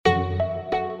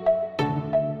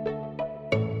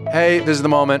Hey, this is The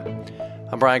Moment.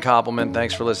 I'm Brian Koppelman.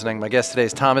 Thanks for listening. My guest today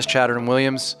is Thomas Chatterton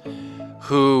Williams,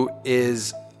 who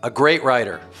is a great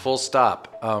writer, full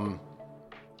stop.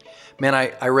 Man,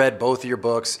 I read both of your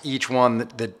books, each one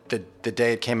the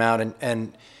day it came out,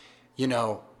 and you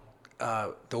know,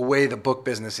 the way the book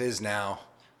business is now,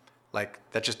 like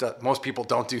that just most people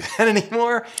don't do that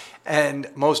anymore, and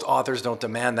most authors don't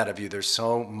demand that of you. There's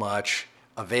so much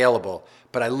available.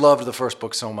 But I loved the first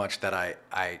book so much that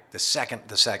the second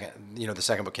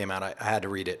book came out, I had to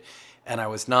read it, and I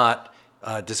was not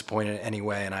disappointed in any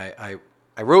way. And I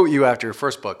wrote you after your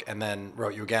first book, and then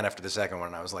wrote you again after the second one.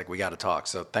 And I was like, we got to talk.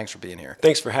 So thanks for being here.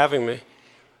 Thanks for having me.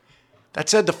 That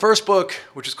said, the first book,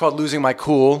 which is called Losing My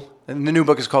Cool, and the new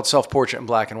book is called Self-Portrait in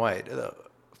Black and White. The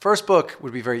first book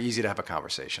would be very easy to have a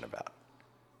conversation about.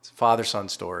 It's a father-son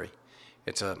story.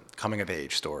 It's a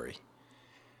coming-of-age story.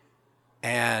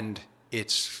 And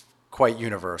it's quite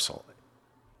universal,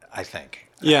 I think.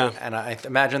 Yeah. And I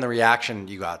imagine the reaction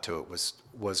you got to it was.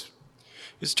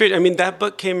 It's straight. I mean, that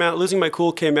book came out, Losing My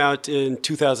Cool came out in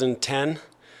 2010.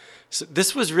 So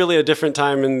this was really a different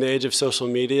time in the age of social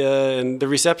media, and the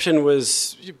reception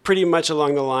was pretty much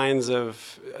along the lines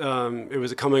of, it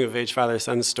was a coming-of-age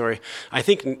father-son story. I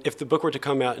think if the book were to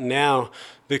come out now,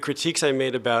 the critiques I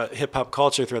made about hip-hop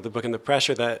culture throughout the book and the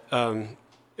pressure that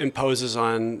imposes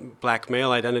on black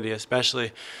male identity,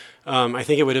 especially, I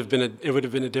think it would have been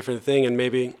a different thing, and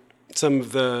maybe some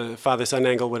of the father-son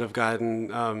angle would have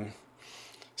gotten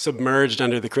submerged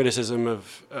under the criticism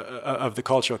of the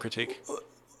cultural critique.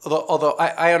 Although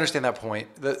I understand that point,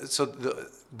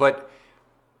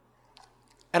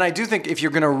 and I do think if you're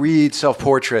going to read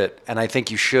Self-Portrait, and I think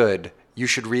you should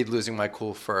read Losing My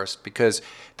Cool first, because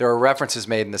there are references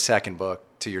made in the second book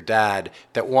to your dad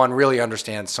that one really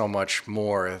understands so much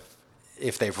more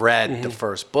if they've read the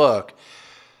first book.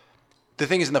 The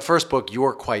thing is, in the first book,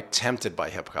 you're quite tempted by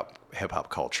hip-hop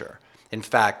culture. In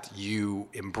fact, you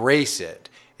embrace it,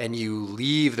 and you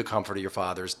leave the comfort of your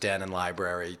father's den and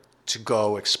library to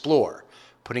go explore,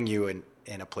 putting you in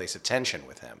a place of tension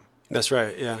with him. That's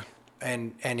right, yeah.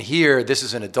 And here, this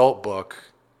is an adult book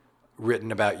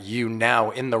written about you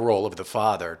now in the role of the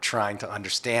father, trying to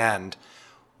understand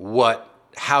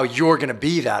how you're going to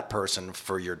be that person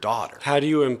for your daughter. How do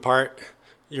you impart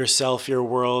yourself, your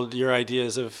world, your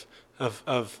ideas of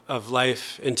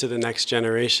life into the next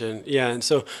generation? Yeah, and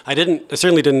so I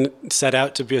certainly didn't set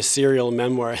out to be a serial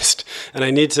memoirist, and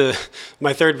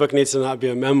my third book needs to not be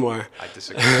a memoir. I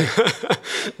disagree.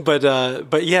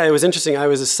 But yeah, it was interesting. I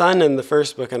was a son in the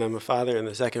first book, and I'm a father in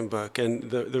the second book, and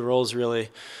the roles really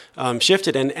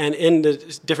shifted, and in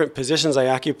the different positions I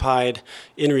occupied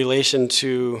in relation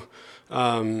to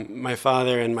my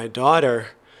father and my daughter,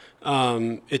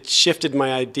 it shifted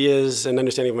my ideas and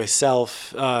understanding of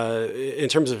myself in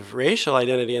terms of racial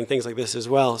identity and things like this as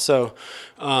well. So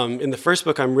in the first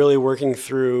book, I'm really working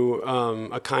through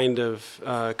a kind of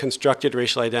constructed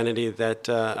racial identity that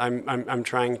I'm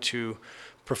trying to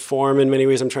perform in many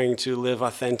ways. I'm trying to live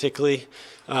authentically.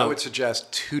 I would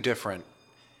suggest two different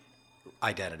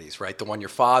identities, right? The one your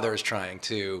father is trying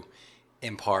to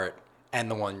impart, and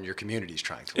the one your community is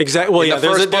trying to. Exactly. Well, yeah,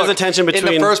 there's a tension between.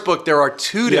 In the first book, there are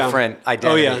two different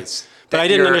identities. Oh, yeah. But I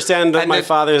didn't understand that my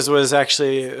father's was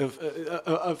actually.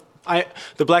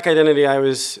 The black identity I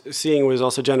was seeing was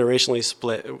also generationally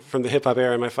split from the hip hop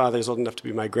era. My father's old enough to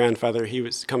be my grandfather. He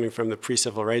was coming from the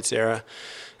pre-civil rights era.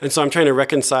 And so I'm trying to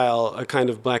reconcile a kind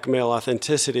of black male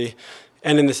authenticity.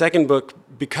 And in the second book,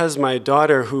 because my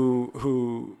daughter,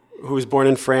 who was born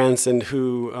in France and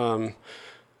who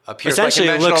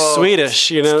essentially looks Swedish,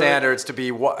 standards to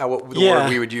be the word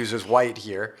we would use as white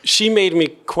here. She made me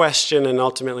question and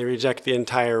ultimately reject the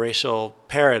entire racial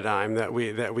paradigm that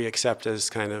we accept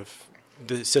as kind of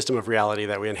the system of reality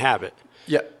that we inhabit.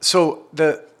 Yeah. So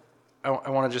I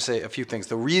want to just say a few things.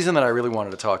 The reason that I really wanted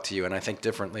to talk to you, and I think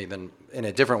in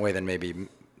a different way than maybe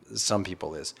some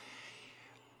people is,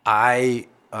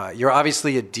 you're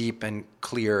obviously a deep and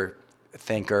clear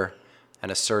thinker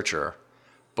and a searcher.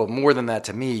 But more than that,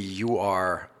 to me, you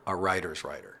are a writer's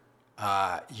writer.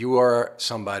 You are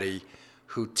somebody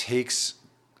who takes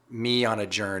me on a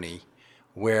journey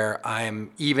where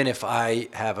even if I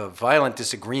have a violent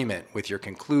disagreement with your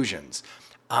conclusions,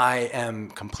 I am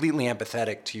completely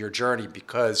empathetic to your journey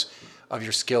because of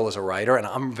your skill as a writer. And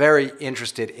I'm very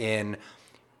interested in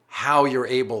how you're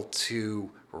able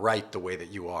to write the way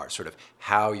that you are, sort of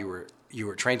how you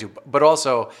were trained to. But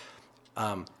also,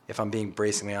 if I'm being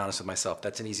bracingly honest with myself,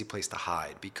 that's an easy place to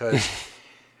hide because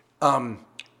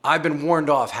I've been warned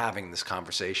off having this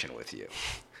conversation with you.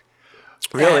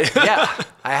 Really? Yeah,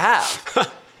 I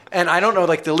have. And I don't know,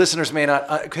 like the listeners may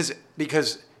not,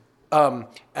 because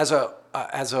as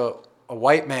a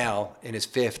white male in his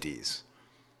 50s,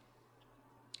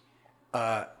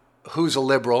 who's a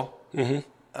liberal.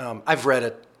 I've read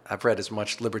it. I've read as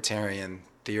much libertarian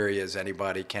theory as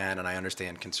anybody can, and I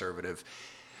understand conservative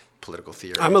political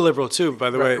theory. I'm a liberal too, by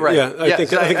the way. Right. Yeah, I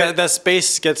think I- that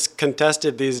space gets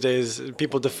contested these days.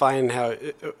 People define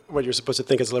what you're supposed to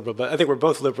think as liberal, but I think we're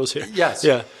both liberals here. Yes.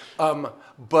 Yeah.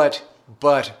 But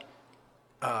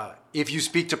if you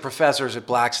speak to professors at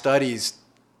Black Studies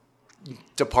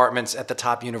departments at the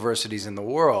top universities in the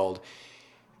world,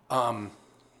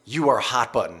 you are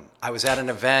hot button. I was at an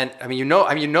event. You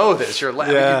know this. You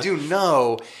do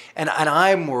know, and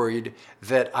I'm worried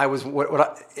that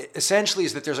essentially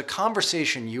is that there's a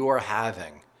conversation you are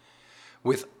having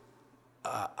with,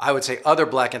 I would say, other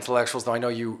Black intellectuals. Though I know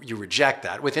you reject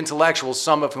that. With intellectuals,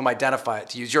 some of whom identify,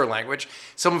 to use your language,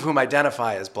 some of whom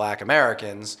identify as Black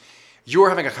Americans, you're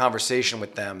having a conversation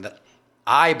with them that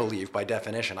I believe, by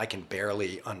definition, I can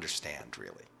barely understand.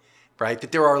 Really, right?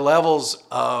 That there are levels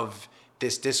of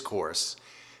this discourse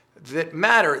that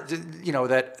matter,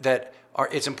 that are,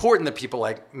 it's important that people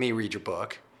like me read your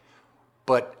book,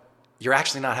 but you're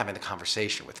actually not having the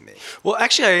conversation with me. Well,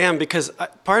 actually I am, because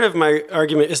part of my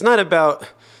argument is not about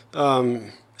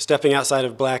stepping outside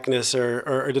of Blackness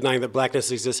or denying that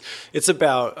Blackness exists. It's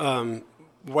about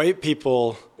white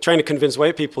people, trying to convince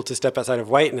white people to step outside of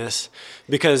whiteness,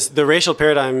 because the racial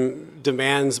paradigm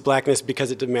demands Blackness because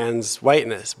it demands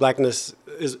whiteness. Blackness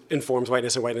informs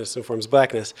whiteness, and whiteness informs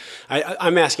Blackness.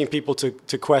 I'm asking people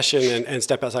to question and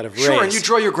step outside of race. Sure, and you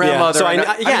draw your grandmother.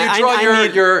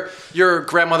 Your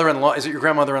grandmother-in-law. Is it your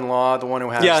grandmother-in-law, the one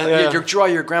who has? Yeah. You draw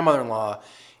your grandmother-in-law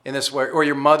in this way, or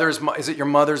your mother's. Is it your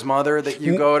mother's mother that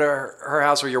you go to her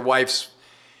house, or your wife's?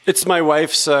 It's my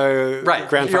wife's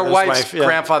grandfather's your wife's wife. Yeah.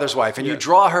 grandfather's wife, and you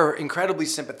draw her incredibly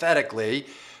sympathetically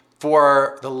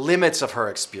for the limits of her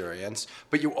experience,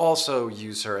 but you also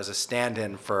use her as a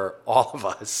stand-in for all of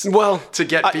us. Well, to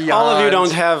get beyond. All of you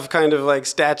don't have kind of like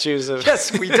statues of.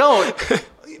 Yes, we don't.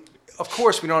 Of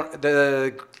course, we don't.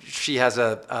 She has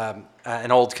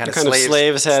an old kind of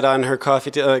slave's head on her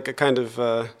coffee, like a kind of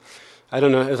I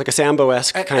don't know, it's like a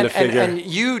Sambo-esque kind of figure. And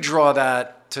you draw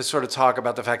that to sort of talk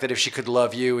about the fact that if she could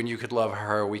love you and you could love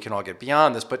her, we can all get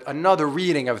beyond this. But another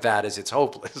reading of that is it's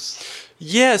hopeless.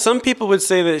 Yeah, some people would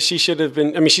say that she should have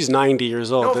been, she's 90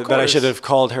 years old, that I should have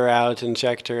called her out and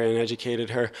checked her and educated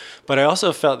her. But I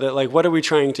also felt that, like, what are we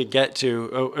trying to get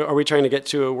to? Are we trying to get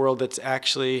to a world that's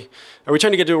actually, are we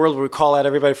trying to get to a world where we call out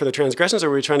everybody for their transgressions, or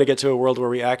are we trying to get to a world where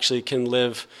we actually can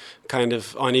live kind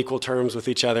of on equal terms with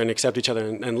each other and accept each other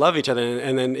and love each other?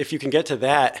 And then if you can get to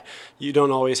that, you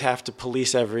don't always have to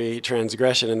police every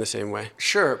transgression in the same way.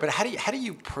 Sure, but how do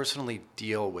you personally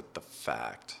deal with the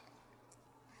fact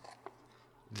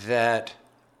that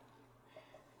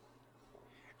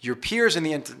your peers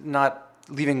not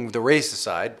leaving the race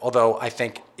aside, although I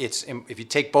think it's, if you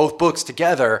take both books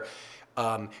together,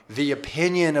 the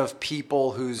opinion of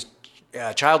people whose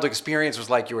childhood experience was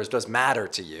like yours does matter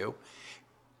to you.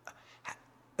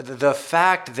 The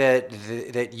fact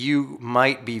that you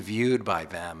might be viewed by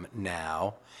them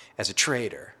now as a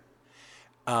traitor,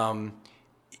 and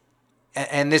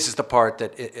this is the part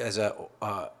that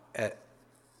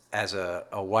as a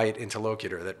white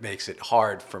interlocutor that makes it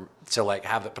hard to like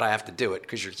have it, but I have to do it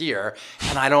because you're here,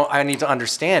 and I need to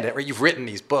understand it. Right? You've written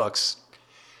these books.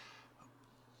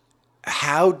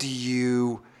 How do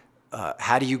you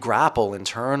grapple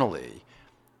internally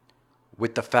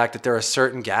with the fact that there are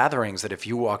certain gatherings that if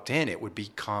you walked in, it would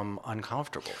become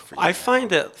uncomfortable for you? I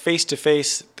find that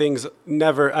face-to-face things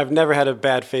I've never had a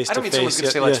bad face-to-face. I don't mean someone's going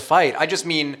to say, let's fight. I just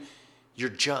mean you're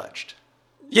judged.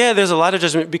 Yeah, there's a lot of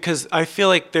judgment, because I feel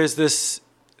like there's this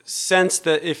sense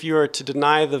that if you are to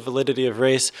deny the validity of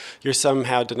race, you're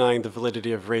somehow denying the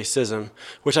validity of racism,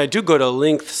 which I do go to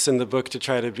lengths in the book to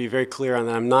try to be very clear on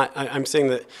that. I'm saying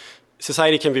that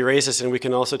society can be racist, and we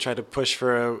can also try to push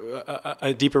for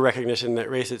a deeper recognition that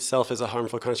race itself is a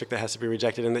harmful construct that has to be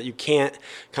rejected, and that you can't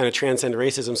kind of transcend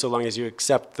racism so long as you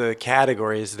accept the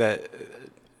categories that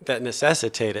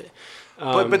necessitate it.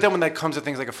 But then when that comes to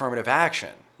things like affirmative action,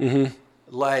 mm-hmm.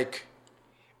 like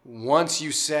once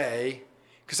you say,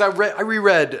 because I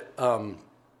reread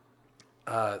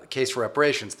Case for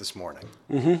Reparations this morning.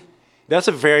 Mm-hmm. That's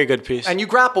a very good piece. And you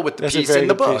grapple with the piece in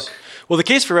the book. Piece. Well, the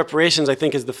Case for Reparations, I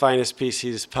think, is the finest piece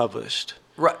he's published.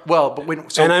 Right. Well, but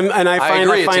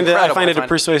I find it a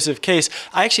persuasive case.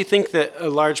 I actually think that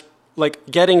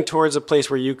getting towards a place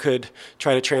where you could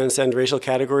try to transcend racial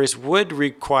categories would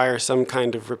require some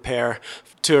kind of repair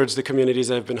towards the communities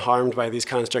that have been harmed by these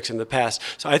constructs in the past.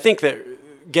 So I think that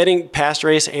getting past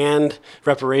race and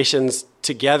reparations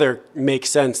together makes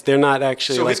sense. They're not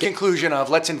actually. So his conclusion of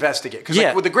let's investigate.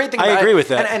 Yeah, the great thing I agree with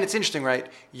that. And it's interesting, right?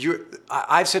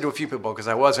 I've said to a few people, because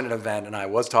I was at an event and I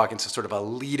was talking to sort of a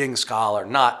leading scholar,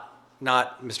 not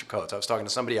Mr. Coates. I was talking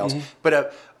to somebody else, but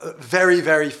a very,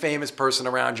 very famous person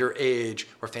around your age,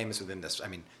 or famous within this, I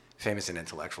mean, famous in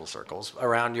intellectual circles,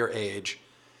 around your age,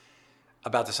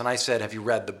 about this. And I said, have you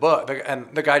read the book? And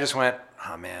the guy just went,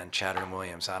 oh man, Chatterton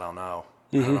Williams, I don't know.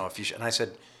 I don't know if you should. And I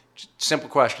said, simple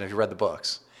question, have you read the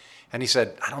books? And he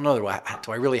said, I don't know, do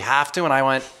I really have to? And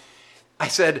I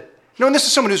said, no, and this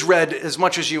is someone who's read as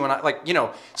much as you and I, like, you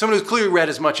know, someone who's clearly read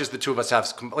as much as the two of us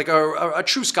have, like a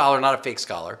true scholar, not a fake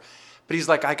scholar. But he's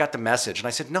like, I got the message. And I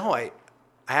said, no, I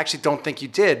actually don't think you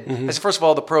did. I said, first of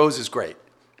all, the prose is great.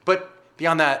 But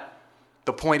beyond that,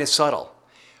 the point is subtle.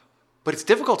 But it's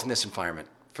difficult in this environment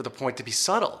for the point to be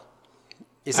subtle.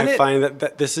 I find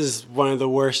that this is one of the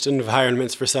worst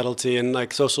environments for subtlety, and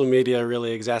like social media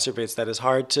really exacerbates that. It's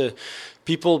hard to,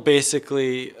 people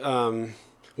basically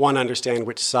want to understand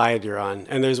which side you're on,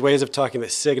 and there's ways of talking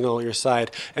that signal your side.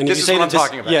 And this is what I'm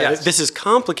talking about. Yeah, yes. This is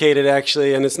complicated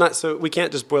actually, and it's not so. We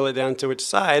can't just boil it down to which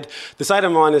side. The side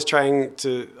I'm on is trying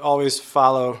to always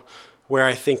follow where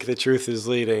I think the truth is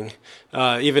leading,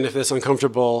 even if it's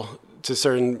uncomfortable to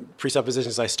certain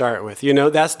presuppositions I start with. You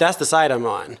know, that's the side I'm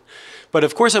on. But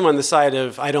of course, I'm on the side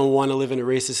of I don't want to live in a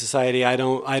racist society. I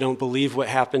don't believe what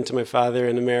happened to my father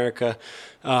in America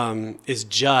is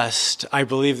just. I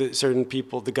believe that certain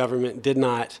people, the government, did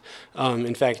not,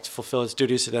 in fact, fulfill its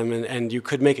duties to them, and you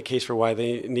could make a case for why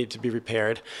they need to be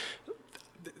repaired.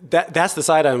 That's the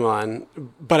side I'm on,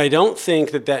 but I don't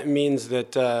think that means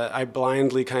that I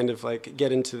blindly kind of like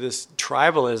get into this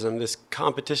tribalism, this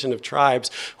competition of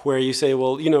tribes, where you say,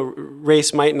 well, you know,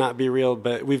 race might not be real,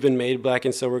 but we've been made black,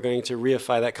 and so we're going to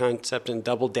reify that concept and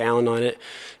double down on it,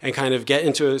 and kind of get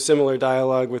into a similar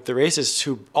dialogue with the racists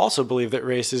who also believe that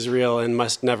race is real and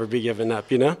must never be given up.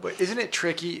 You know? But isn't it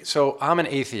tricky? So I'm an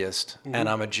atheist and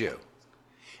I'm a Jew.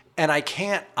 And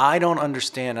I don't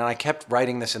understand, and I kept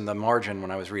writing this in the margin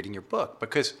when I was reading your book,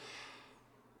 because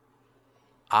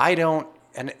I don't,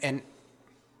 and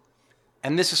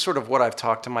this is sort of what I've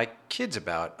talked to my kids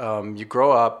about. You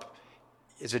grow up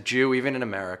as a Jew, even in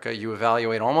America, you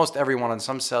evaluate almost everyone on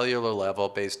some cellular level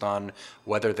based on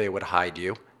whether they would hide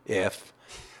you if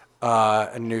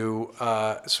a new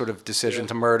sort of decision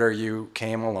to murder you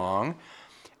came along.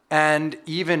 And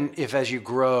even if as you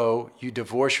grow, you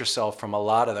divorce yourself from a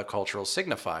lot of the cultural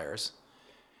signifiers,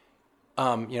 you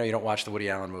know, you don't watch the Woody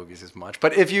Allen movies as much,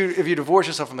 but if you divorce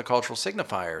yourself from the cultural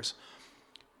signifiers,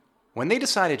 when they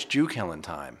decide it's Jew killing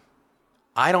time,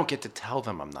 I don't get to tell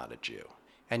them I'm not a Jew.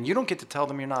 And you don't get to tell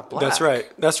them you're not black.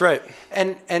 That's right.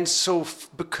 And so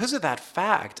because of that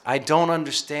fact, I don't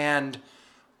understand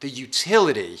the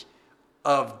utility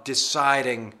of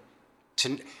deciding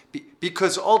to,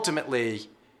 because ultimately,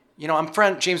 you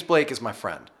know, James Blake is my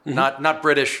friend, not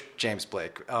British James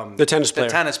Blake. The tennis player.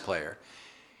 The tennis player.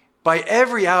 By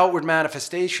every outward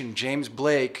manifestation, James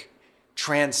Blake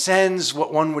transcends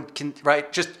what one would,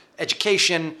 right? Just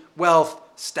education, wealth,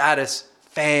 status,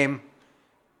 fame.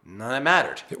 None of that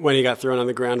mattered. When he got thrown on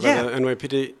the ground by the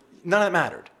NYPD. None of that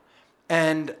mattered.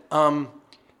 And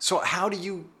so how do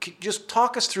you, just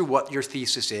talk us through what your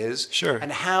thesis is. Sure.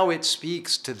 And how it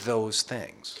speaks to those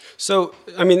things. So,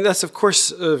 I mean, that's of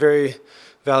course a very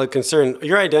valid concern.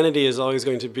 Your identity is always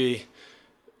going to be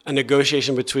a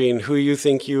negotiation between who you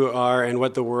think you are and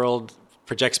what the world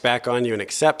projects back on you and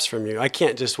accepts from you. I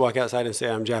can't just walk outside and say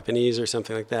I'm Japanese or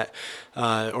something like that,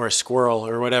 or a squirrel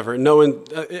or whatever. No one,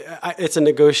 it's a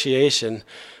negotiation.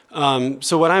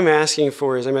 So what I'm asking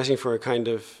for is a kind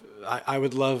of, I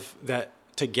would love that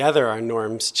together our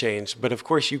norms change, but of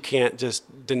course you can't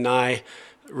just deny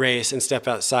race and step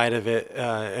outside of it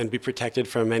and be protected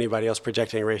from anybody else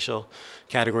projecting racial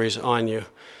categories on you.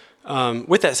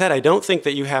 With that said, I don't think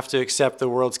that you have to accept the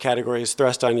world's categories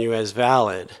thrust on you as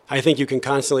valid. I think you can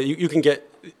constantly, you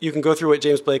can go through what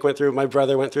James Blake went through, my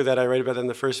brother went through that, I write about that in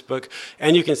the first book,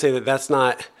 and you can say that that's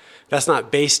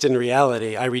not based in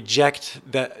reality. I reject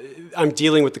that. I'm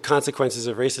dealing with the consequences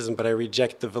of racism, but I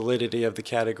reject the validity of the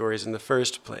categories in the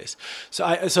first place.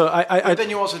 But then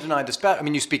you also deny this. I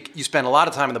mean, you spend a lot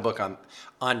of time in the book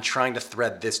on trying to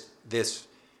thread this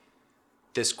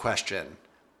question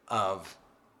of,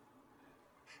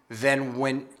 then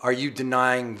when are you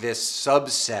denying this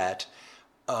subset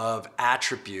of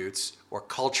attributes or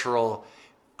cultural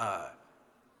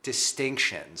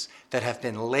distinctions that have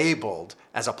been labeled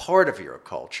as a part of your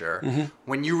culture? Mm-hmm.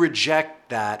 When you reject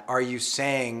that, are you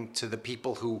saying to the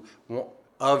people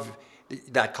of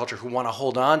that culture who want to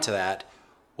hold on to that,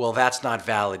 well, that's not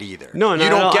valid either. No, you no,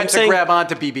 don't no, get I'm to saying, grab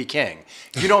onto B.B. King.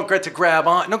 You don't get to grab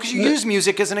on. No, because you use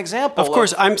music as an example. Of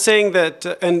course, I'm saying that,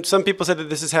 and some people said that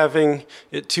this is having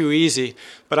it too easy,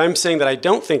 but I'm saying that I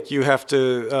don't think you have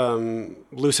to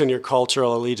loosen your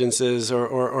cultural allegiances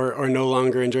or no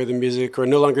longer enjoy the music or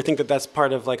no longer think that that's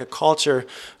part of like a culture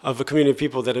of a community of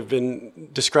people that have been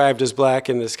described as black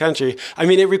in this country. I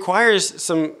mean, it requires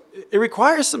some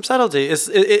subtlety.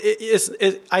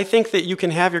 I think that you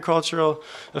can have your cultural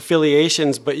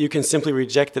affiliations, but you can simply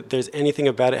reject that there's anything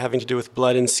about it having to do with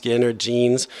blood and skin or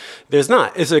genes. There's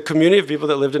not. It's a community of people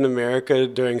that lived in America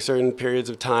during certain periods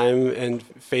of time and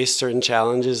faced certain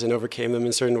challenges and overcame them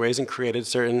in certain ways and created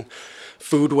certain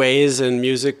food ways and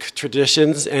music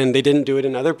traditions, and they didn't do it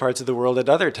in other parts of the world at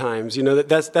other times. You know,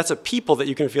 that's a people that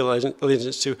you can feel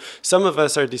allegiance to. Some of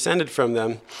us are descended from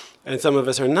them, and some of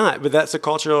us are not, but that's a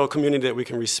cultural community that we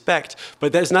can respect.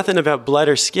 But there's nothing about blood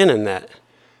or skin in that.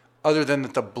 Other than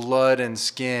that the blood and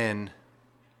skin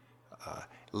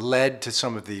led to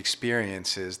some of the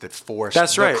experiences that forced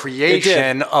the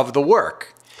creation of the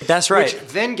work. That's right.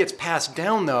 Which then gets passed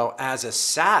down, though, as a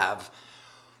salve,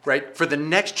 right, for the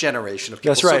next generation of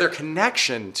people. That's right. So their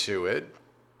connection to it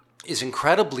is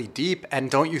incredibly deep,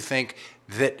 and don't you think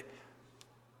that...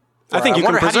 I think you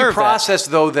can preserve that. How do you process,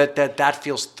 though, that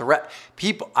feels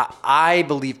people? I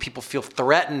believe people feel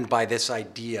threatened by this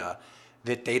idea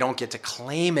that they don't get to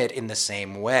claim it in the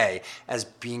same way as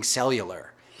being cellular.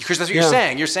 Because that's what you're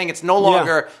saying. You're saying it's no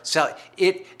longer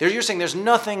you're saying there's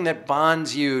nothing that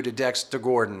bonds you to Dexter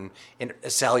Gordon in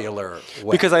a cellular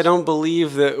way. Because I don't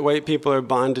believe that white people are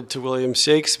bonded to William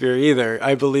Shakespeare either.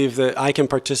 I believe that I can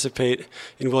participate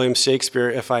in William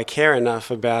Shakespeare if I care enough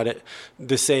about it,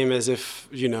 the same as if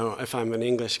I'm an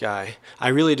English guy. I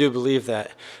really do believe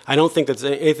that. I don't think that's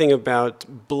anything about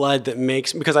blood that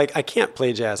makes, because I can't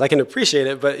play jazz. I can appreciate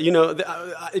it, but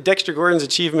Dexter Gordon's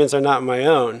achievements are not my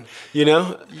own.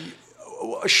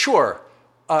 Sure.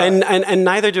 And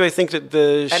neither do I think that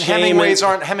the and shame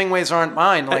Hemingway's aren't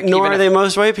mine. Like, nor are they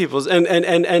most white people's. And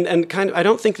kind of, I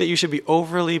don't think that you should be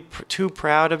overly too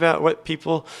proud about what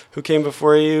people who came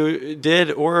before you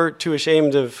did, or too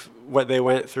ashamed of what they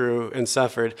went through and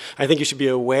suffered. I think you should be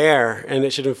aware, and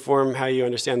it should inform how you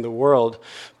understand the world.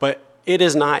 But it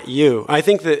is not you. I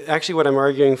think that actually what I'm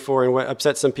arguing for and what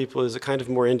upsets some people is a kind of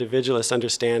more individualist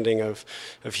understanding of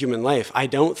human life. I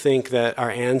don't think that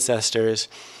our ancestors'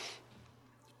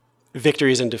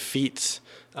 victories and defeats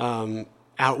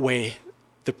outweigh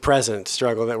the present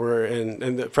struggle that we're in,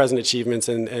 and the present achievements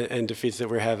and defeats that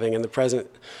we're having, and the present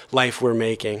life we're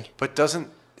making. But doesn't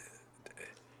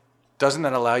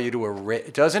that allow you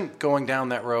to doesn't going down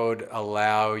that road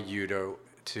allow you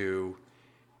to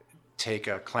take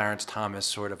a Clarence Thomas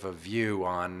sort of a view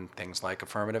on things like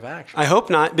affirmative action? I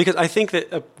hope not, because I think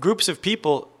that groups of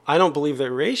people, I don't believe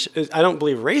race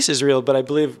is real, but I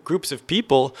believe groups of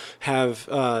people have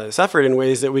suffered in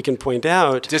ways that we can point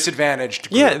out. Disadvantaged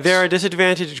groups. Yeah, there are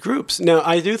disadvantaged groups. Now,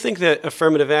 I do think that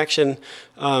affirmative action,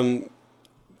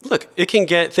 look, it can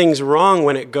get things wrong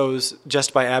when it goes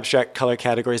just by abstract color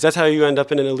categories. That's how you end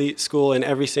up in an elite school, and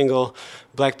every single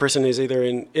black person is either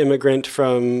an immigrant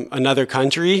from another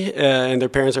country and their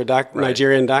parents are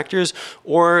Nigerian doctors,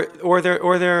 or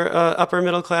they're upper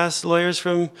middle class lawyers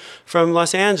from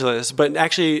Los Angeles. But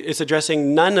actually, it's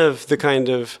addressing none of the kind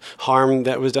of harm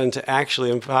that was done to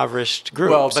actually impoverished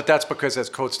groups. Well, but that's because, as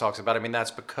Coates talks about,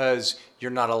 that's because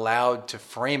you're not allowed to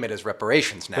frame it as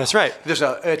reparations now. That's right.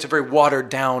 It's a very watered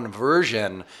down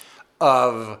version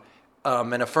of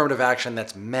an affirmative action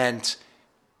that's meant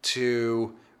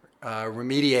to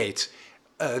remediate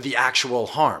the actual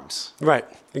harms. Right,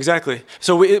 exactly.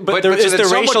 So, but there is the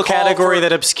racial category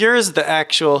that obscures the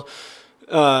actual,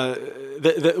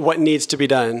 what needs to be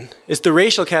done. It's the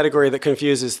racial category that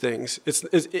confuses things.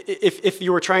 If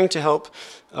you were trying to help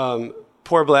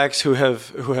poor blacks who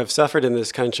have suffered in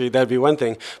this country, that'd be one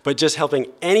thing. But just helping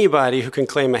anybody who can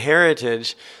claim a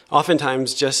heritage,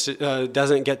 oftentimes just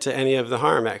doesn't get to any of the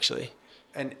harm, actually.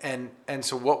 And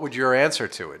so, what would your answer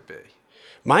to it be?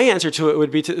 My answer to it would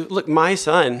be to look. My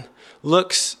son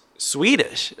looks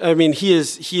Swedish. I mean, he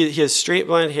has straight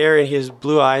blonde hair, and he has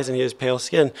blue eyes, and he has pale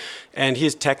skin, and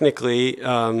he's technically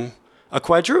a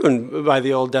quadroon by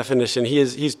the old definition.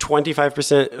 He's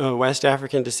 25% West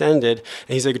African descended,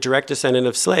 and he's a direct descendant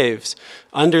of slaves.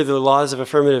 Under the laws of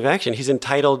affirmative action, he's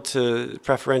entitled to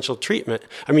preferential treatment.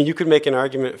 I mean, you could make an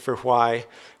argument for why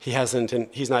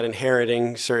he's not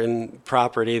inheriting certain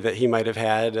property that he might have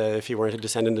had if he weren't a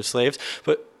descendant of slaves.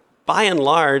 But by and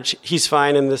large, he's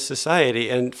fine in this society,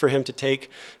 and for him to take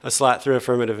a slot through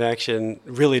affirmative action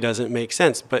really doesn't make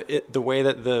sense. But the way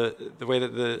that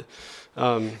the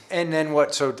and then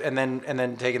what? So and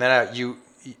then taking that out,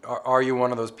 are you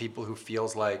one of those people who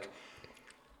feels like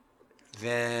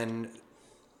then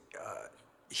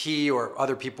he or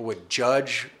other people would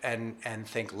judge and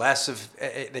think less of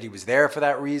that he was there for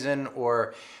that reason,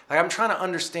 or like I'm trying to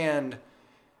understand,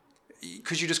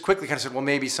 because you just quickly kind of said, well,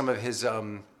 maybe some of his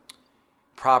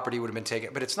property would have been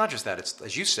taken, but it's not just that. It's,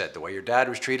 as you said, the way your dad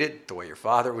was treated, the way your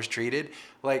father was treated.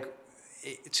 Like,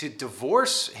 to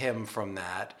divorce him from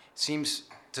that seems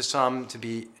to some to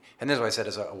be, and this is what I said,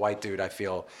 as a white dude, I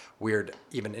feel weird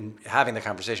even in having the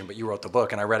conversation, but you wrote the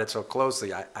book and I read it so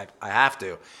closely, I have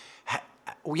to.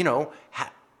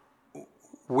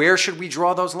 Where should we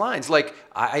draw those lines? Like,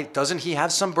 doesn't he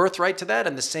have some birthright to that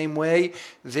in the same way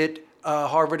that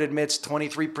Harvard admits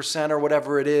 23% or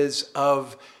whatever it is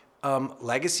of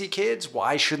legacy kids?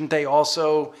 Why shouldn't they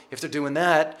also, if they're doing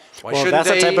that, why shouldn't that's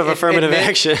they a type of affirmative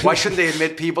action. Why shouldn't they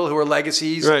admit people who are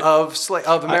legacies right.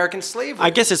 of American slavery? I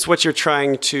guess it's what you're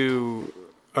trying to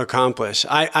accomplish.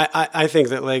 I think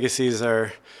that legacies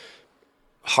are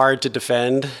hard to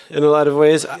defend in a lot of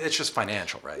ways. It's just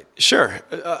financial, right? Sure.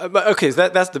 But okay, so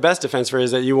that's the best defense for it,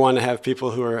 is that you want to have people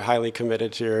who are highly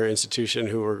committed to your institution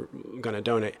who are going to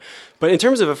donate. But in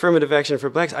terms of affirmative action for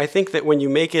blacks, I think that when you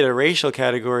make it a racial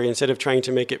category instead of trying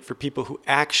to make it for people who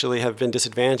actually have been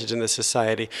disadvantaged in this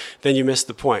society, then you miss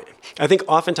the point. I think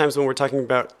oftentimes when we're talking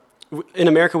about, in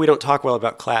America, we don't talk well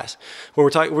about class. When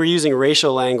we're using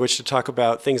racial language to talk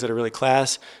about things that are really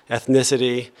class,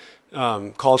 ethnicity,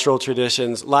 cultural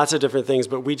traditions, lots of different things,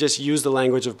 but we just use the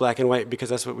language of black and white because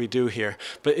that's what we do here.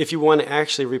 But if you want to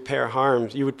actually repair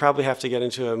harms, you would probably have to get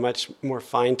into a much more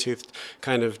fine-toothed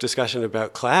kind of discussion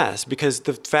about class, because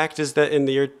the fact is that in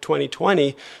the year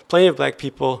 2020, plenty of black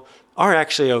people are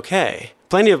actually okay.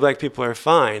 Plenty of black people are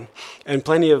fine, and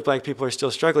plenty of black people are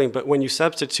still struggling. But when you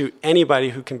substitute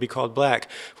anybody who can be called black,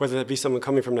 whether that be someone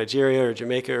coming from Nigeria or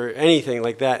Jamaica or anything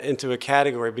like that, into a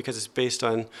category because it's based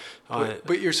on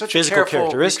but you're such physical a careful,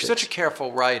 characteristics. You're such a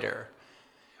careful writer.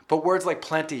 But words like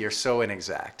plenty are so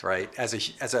inexact, right? As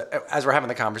we're having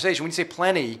the conversation, when you say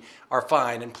plenty are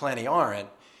fine and plenty aren't,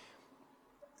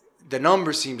 the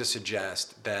numbers seem to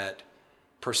suggest that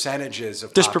percentages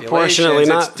of disproportionately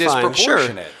not it's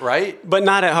disproportionate, fine, sure. Right? But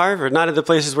not at Harvard, not at the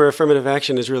places where affirmative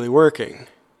action is really working.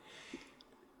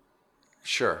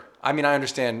 Sure. I mean, I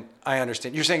understand.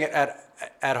 You're saying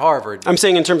at Harvard. I'm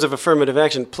saying in terms of affirmative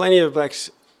action, plenty of blacks,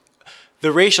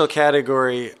 the racial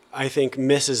category, I think,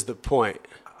 misses the point.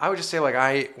 I would just say,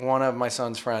 like, one of my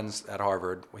son's friends at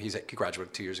Harvard, he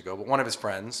graduated 2 years ago, but one of his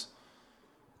friends,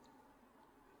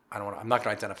 I'm not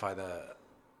going to identify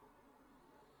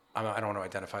I don't want to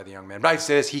identify the young man, but I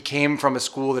say this: he came from a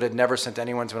school that had never sent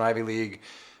anyone to an Ivy League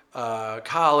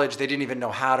college. They didn't even know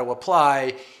how to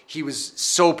apply. He was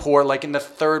so poor, like in the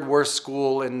third worst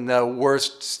school in the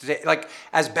worst state, like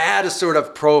as bad a sort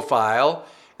of profile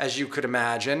as you could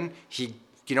imagine. He,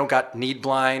 got need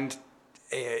blind,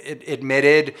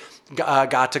 admitted,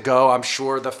 got to go. I'm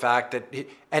sure the fact that,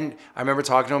 and I remember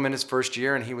talking to him in his first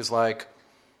year, and he was like,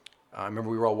 I remember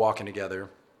we were all walking together.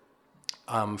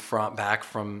 Back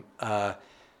from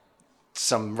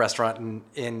some restaurant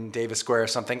in Davis Square or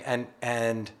something,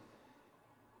 and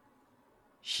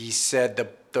he said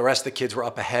the rest of the kids were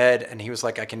up ahead, and he was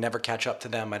like, I can never catch up to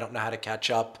them. I don't know how to catch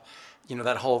up.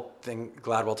 That whole thing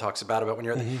Gladwell talks about when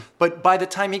you're. Mm-hmm. But by the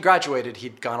time he graduated,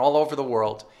 he'd gone all over the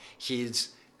world. He's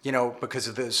because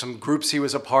of some groups he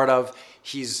was a part of,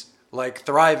 he's like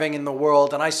thriving in the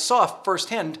world, and I saw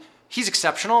firsthand. He's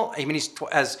exceptional. I mean, he's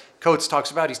as Coates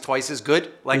talks about, he's twice as good,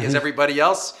 as everybody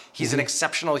else. He's an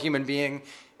exceptional human being,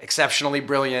 exceptionally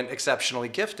brilliant, exceptionally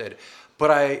gifted.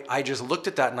 But I just looked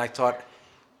at that and I thought,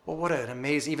 well, what an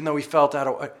amazing, even though he felt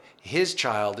his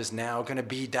child is now going to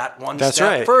be that one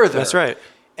step further. That's right.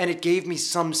 And it gave me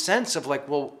some sense of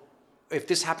if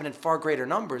this happened in far greater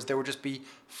numbers, there would just be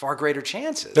far greater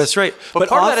chances. That's right. But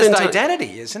part of that is the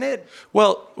identity, isn't it?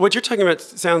 Well, what you're talking about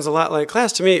sounds a lot like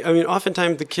class to me. I mean,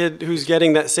 oftentimes the kid who's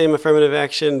getting that same affirmative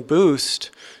action boost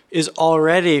is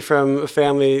already from a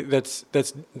family that's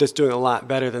doing a lot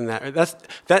better than that.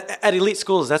 That at elite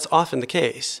schools, that's often the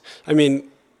case. I mean,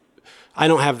 I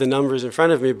don't have the numbers in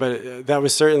front of me, but that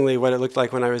was certainly what it looked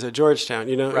like when I was at Georgetown.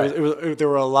 Right. There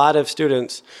were a lot of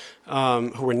students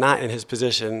who were not in his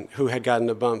position who had gotten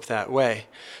a bump that way.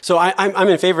 So I'm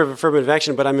in favor of affirmative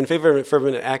action, but I'm in favor of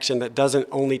affirmative action that doesn't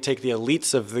only take the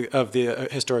elites of the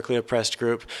historically oppressed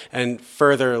group and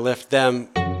further lift them.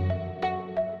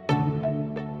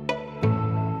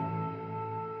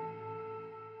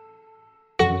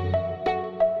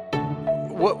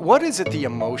 What is it, the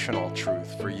emotional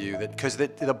truth for you? That because the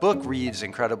book reads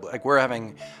incredibly, like we're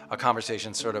having a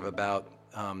conversation sort of about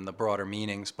the broader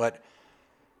meanings, but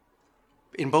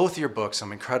in both your books,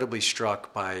 I'm incredibly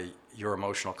struck by your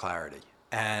emotional clarity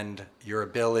and your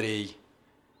ability.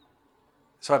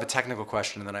 So I have a technical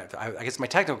question, and then I guess my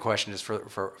technical question is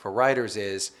for writers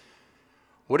is,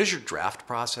 what does your draft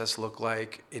process look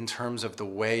like in terms of the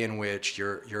way in which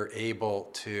you're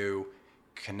able to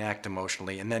connect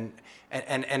emotionally, and then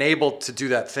and able to do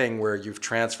that thing where you've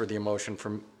transferred the emotion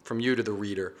from you to the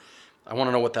reader? I want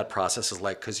to know what that process is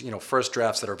like, because first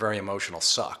drafts that are very emotional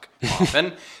suck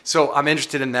often. So I'm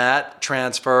interested in that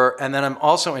transfer, and then I'm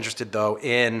also interested though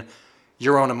in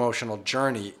your own emotional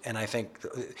journey, and I think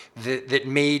that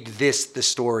made this the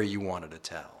story you wanted to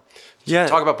tell. So Yeah.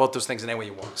 talk about both those things in any way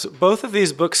you want. So both of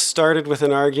these books started with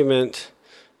an argument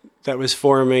that was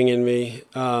forming in me.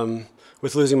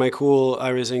 With Losing My Cool,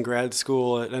 I was in grad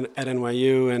school at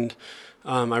NYU, and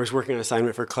I was working on an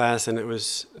assignment for class, and it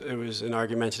was an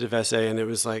argumentative essay, and it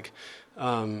was like,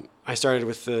 I started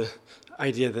with the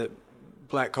idea that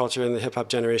black culture and the hip hop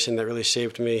generation that really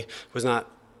shaped me was not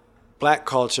black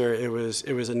culture. It was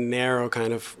a narrow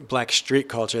kind of black street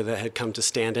culture that had come to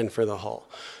stand in for the whole.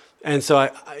 And so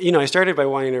I started by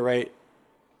wanting to write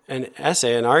an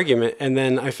essay, an argument, and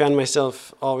then I found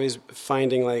myself always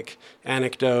finding like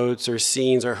anecdotes or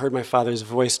scenes, or heard my father's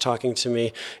voice talking to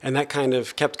me, and that kind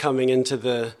of kept coming into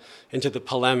the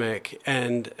polemic.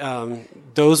 And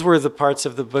those were the parts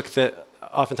of the book that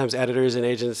oftentimes editors and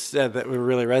agents said that were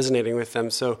really resonating with them.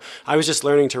 So I was just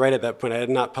learning to write at that point. I had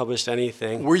not published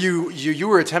anything. Were you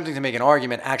were attempting to make an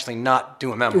argument, actually not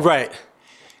do a memoir? Right.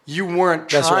 You weren't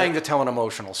trying to tell an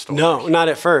emotional story. No, not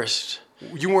at first.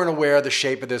 You weren't aware the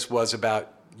shape of this was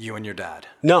about you and your dad.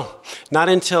 No, not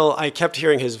until I kept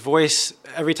hearing his voice.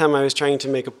 Every time I was trying to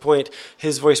make a point,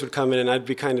 his voice would come in, and I'd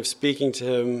be kind of speaking to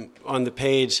him on the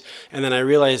page. And then I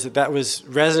realized that was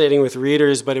resonating with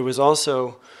readers, but it was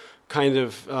also kind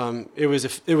of it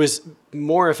was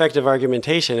more effective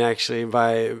argumentation, actually,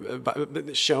 by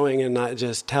showing and not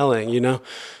just telling,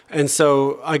 And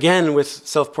so again, with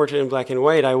Self-Portrait in Black and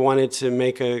White, I wanted to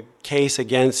make a case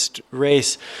against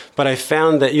race, but I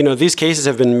found that these cases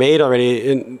have been made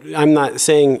already. And I'm not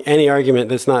saying any argument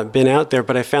that's not been out there,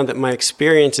 but I found that my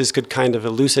experiences could kind of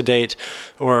elucidate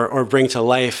or bring to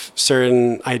life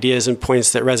certain ideas and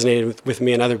points that resonated with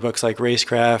me in other books like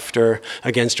Racecraft or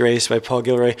Against Race by Paul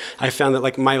Gilroy. I found that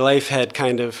like my life had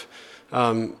kind of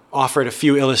offered a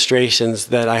few illustrations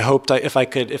that I hoped if I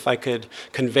could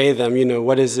convey them.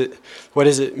 What does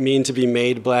it mean to be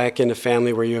made black in a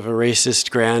family where you have a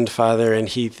racist grandfather and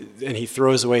he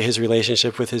throws away his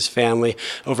relationship with his family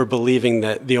over believing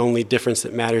that the only difference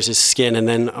that matters is skin, and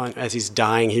then as he's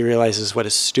dying he realizes what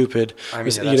is stupid. I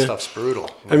mean, that stuff's brutal.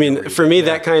 I mean, for me,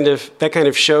 that kind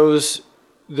of shows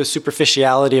the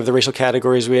superficiality of the racial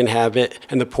categories we inhabit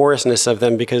and the porousness of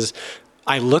them, because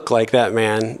I look like that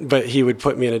man, but he would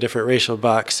put me in a different racial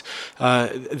box.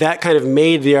 That kind of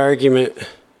made the argument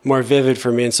more vivid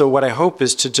for me. And so what I hope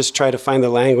is to just try to find the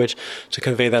language to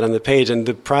convey that on the page. And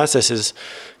the process is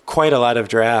quite a lot of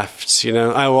drafts.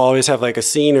 I will always have like a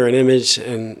scene or an image,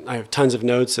 and I have tons of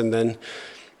notes, and then,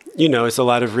 it's a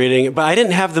lot of reading. But I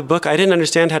didn't have the book. I didn't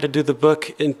understand how to do the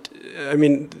book.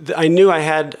 I knew I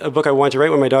had a book I wanted to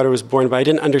write when my daughter was born, but I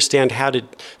didn't understand how to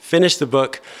finish the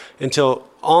book until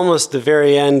almost the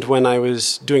very end, when I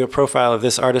was doing a profile of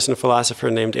this artist and philosopher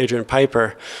named Adrian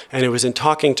Piper. And it was in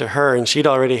talking to her, and she'd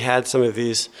already had some of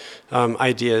these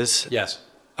ideas. Yes.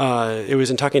 It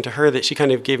was in talking to her that she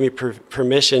kind of gave me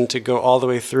permission to go all the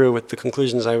way through with the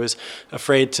conclusions I was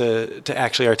afraid to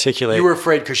actually articulate. You were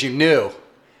afraid because you knew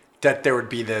that there would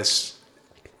be this,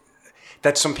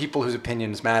 that some people whose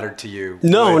opinions mattered to you.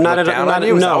 No, not at all.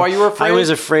 No. Is that why you were afraid? I was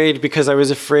afraid because I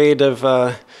was afraid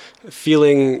of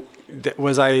feeling that,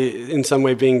 was I in some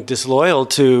way being disloyal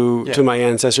to my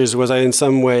ancestors? Was I in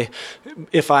some way,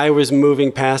 if I was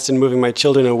moving past and moving my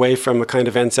children away from a kind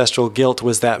of ancestral guilt,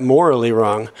 was that morally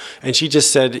wrong? And she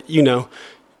just said,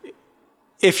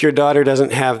 if your daughter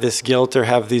doesn't have this guilt or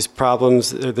have these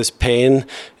problems or this pain,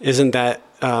 isn't that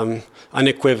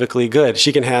unequivocally good?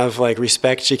 She can have like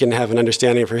respect, she can have an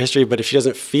understanding of her history, but if she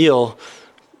doesn't feel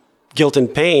guilt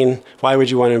and pain, why would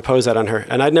you want to impose that on her?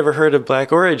 And I'd never heard a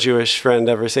black or a Jewish friend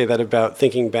ever say that about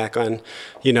thinking back on,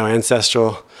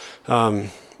 ancestral. In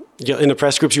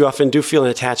oppressed groups, you often do feel an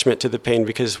attachment to the pain,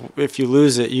 because if you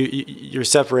lose it, you're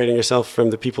separating yourself from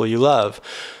the people you love.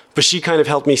 But she kind of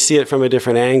helped me see it from a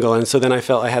different angle. And so then I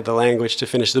felt I had the language to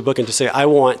finish the book and to say, I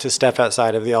want to step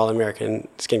outside of the All-American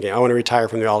skin game. I want to retire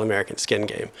from the All-American skin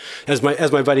game. As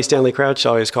my buddy Stanley Crouch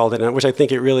always called it, which I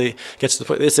think it really gets to the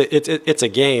point. It's a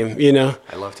game, you know?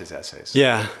 I loved his essays.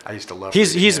 Yeah. I used to love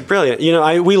He's brilliant. You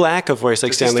know, we lack a voice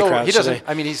like Stanley Crouch. He doesn't,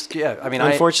 today.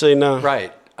 Unfortunately, no.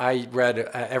 Right. I read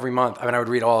every month. I would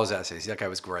read all his essays. That guy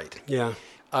was great. Yeah.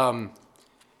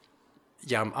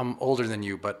 Yeah, I'm older than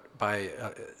you, but by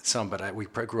some. But we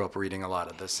grew up reading a lot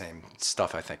of the same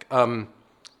stuff, I think.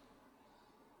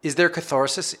 Is there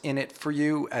catharsis in it for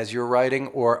you as you're writing,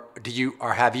 or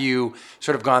have you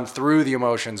sort of gone through the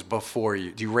emotions before you?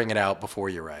 Do you wring it out before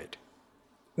you write?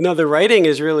 No, the writing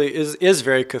is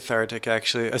very cathartic,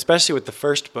 actually, especially with the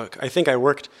first book. I think I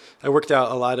worked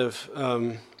out a lot of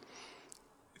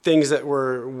things that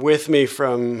were with me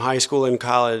from high school and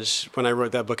college when I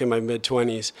wrote that book in my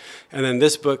mid-20s. And then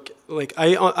this book, like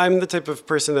I'm the type of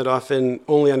person that often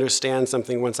only understands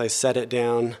something once I set it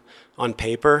down on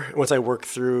paper. Once I work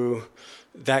through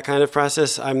that kind of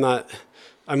process, I'm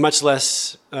much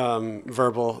less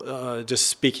verbal, just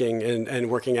speaking and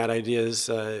working out ideas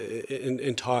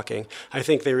in talking. I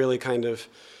think they really things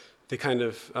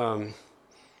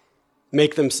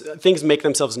make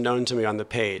themselves known to me on the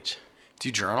page. Do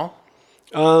you journal?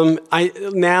 I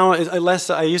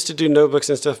used to do notebooks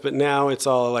and stuff, but now it's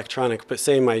all electronic. But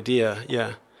same idea,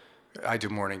 yeah. I do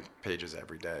morning pages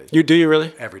every day. You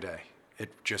really? Every day.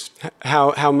 It just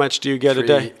how much do you get a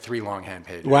day? 3 longhand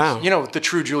pages. Wow. You know, the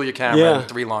true Julia Cameron,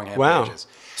 3 longhand pages.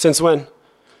 Since when?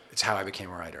 It's how I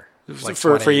became a writer. Like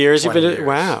for years you've been years,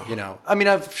 wow. You know, I mean,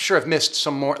 I've missed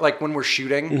some more. Like when we're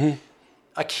shooting. Mm-hmm.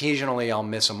 Occasionally I'll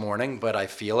miss a morning, but I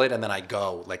feel it, and then I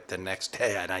go like the next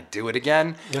day and I do it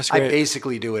again. That's great. I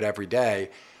basically do it every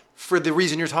day for the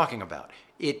reason you're talking about.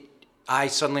 I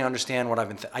suddenly understand what I've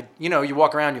been. You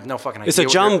walk around, you have no fucking idea. It's a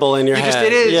jumble in your head.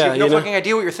 It is. Yeah, you have no fucking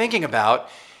idea what you're thinking about.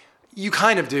 You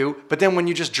kind of do, but then when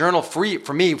you just journal free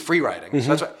writing. Mm-hmm. So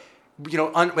that's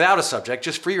what without a subject,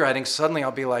 just free writing. Suddenly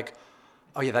I'll be like,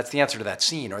 oh yeah, that's the answer to that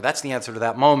scene, or that's the answer to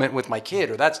that moment with my kid,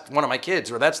 or that's one of my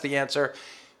kids, or that's the answer.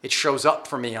 It shows up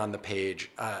for me on the page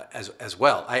as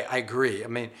well. I agree. I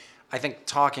mean, I think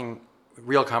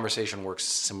real conversation works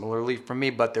similarly for me,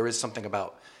 but there is something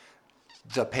about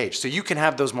the page. So you can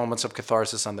have those moments of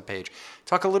catharsis on the page.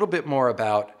 Talk a little bit more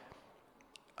about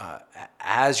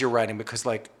as you're writing, because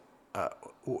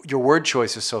your word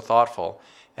choice is so thoughtful,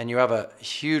 and you have a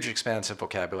huge, expansive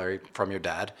vocabulary from your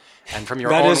dad, and from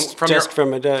your your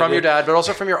dad, but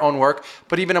also from your own work.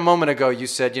 But even a moment ago, you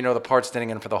said, the part standing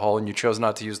in for the whole, and you chose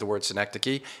not to use the word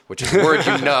synecdoche, which is a word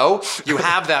you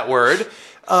have that word.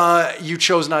 You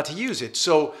chose not to use it.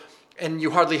 So, and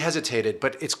you hardly hesitated,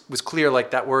 but it was clear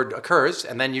like that word occurs,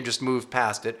 and then you just moved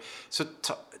past it. So.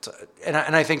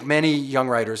 And I think many young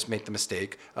writers make the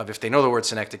mistake of, if they know the word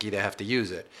synecdoche, they have to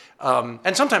use it.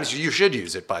 And sometimes you should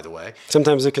use it, by the way.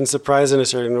 Sometimes it can surprise in a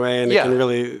certain way, and it can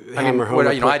really hammer home.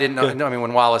 I didn't know. Yeah. I mean,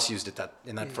 when Wallace used it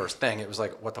in that first thing, it was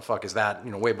like, what the fuck is that?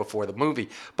 Way before the movie.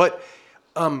 But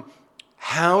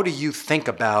how do you think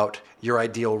about your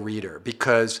ideal reader?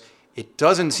 Because it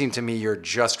doesn't seem to me you're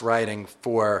just writing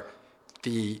for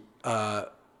the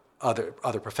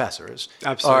other professors.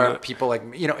 Absolutely. Or people like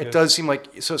it does seem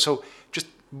like so just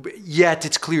yet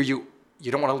it's clear you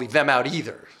don't want to leave them out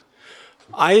either.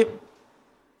 I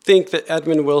think that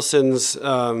Edmund Wilson's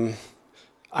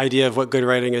idea of what good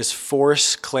writing is: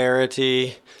 force,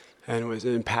 clarity, and was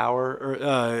empower, or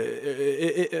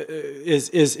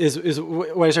is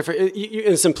what I say for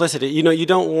in simplicity. You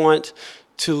don't want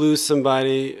to lose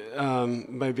somebody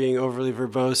by being overly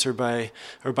verbose, or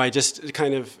by just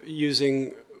kind of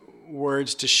using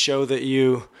words to show that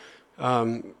you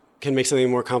can make something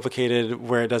more complicated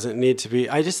where it doesn't need to be.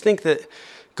 I just think that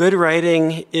good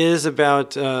writing is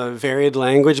about varied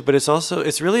language, but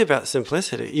it's really about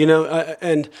simplicity,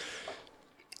 and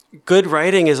good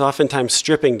writing is oftentimes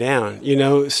stripping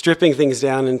down, stripping things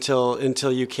down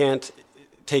until you can't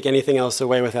take anything else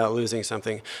away without losing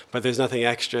something, but there's nothing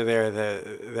extra there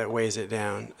that weighs it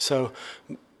down. So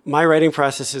my writing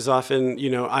process is often,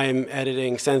 I'm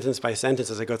editing sentence by sentence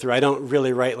as I go through. I don't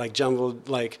really write like jumbled,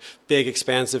 like big,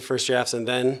 expansive first drafts and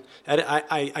then edit.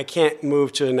 I can't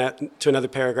move to another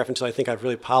paragraph until I think I've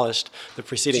really polished the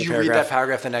preceding paragraph. Do you read that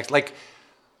paragraph the next?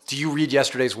 Do you read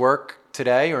yesterday's work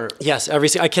today, or? Yes,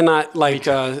 I cannot leave it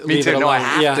alone. No, I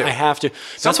have to.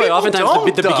 That's why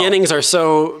oftentimes the beginnings are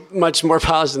so much more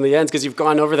polished than the ends, because you've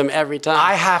gone over them every time.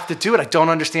 I have to do it. I don't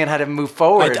understand how to move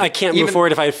forward. I can't move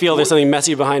forward if I feel there's something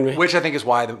messy behind me. Which I think is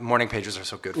why the morning pages are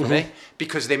so good for me,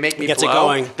 because they make me blow. It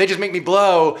going. They just make me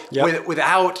blow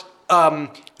without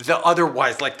the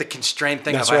otherwise, like the constraint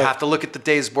thing That's of I right. have to look at the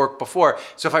day's work before.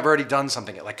 So if I've already done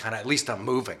something, it like kind of at least I'm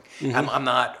moving. I'm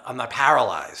not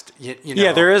paralyzed. You know?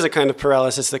 Yeah, there is a kind of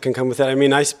paralysis that can come with that. I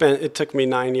mean, it took me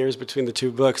 9 years between the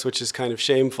two books, which is kind of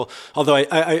shameful. Although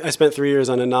I spent 3 years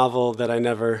on a novel that I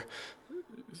never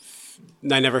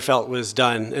felt was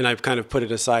done, and I've kind of put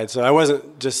it aside. So I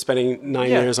wasn't just spending 9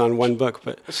 years on one book,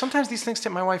 but Sometimes these things.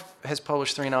 My wife has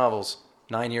published 3 novels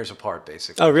 9 years apart,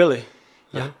 basically. oh, really?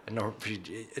 Yeah, no,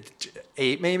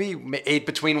 8 maybe 8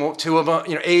 between two of them.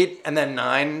 8 and then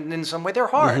 9 in some way. They're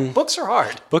hard. Books are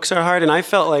hard. Books are hard, and I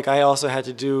felt like I also had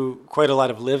to do quite a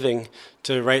lot of living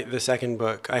to write the second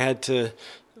book. I had to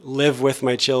live with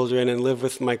my children and live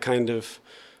with my kind of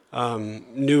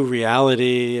new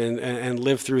reality and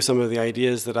live through some of the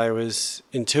ideas that I was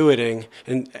intuiting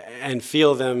and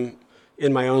feel them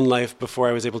in my own life before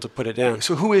I was able to put it down.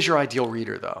 So who is your ideal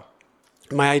reader, though?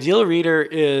 My ideal reader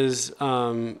is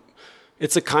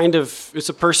it's a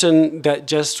person that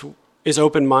just is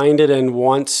open-minded and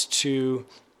wants to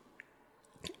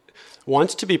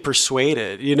be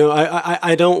persuaded.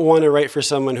 I don't want to write for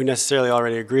someone who necessarily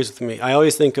already agrees with me. I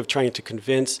always think of trying to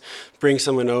convince, bring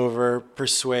someone over,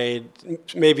 persuade,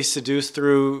 maybe seduce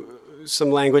through some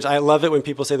language. I love it when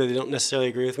people say that they don't necessarily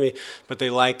agree with me, but they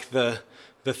like the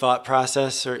thought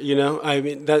process, or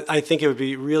I think it would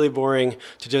be really boring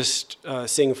to just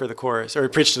sing for the chorus or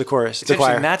preach to the chorus. It's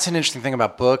interesting. That's an interesting thing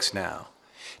about books now.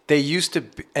 They used to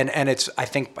be, and it's I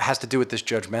think has to do with this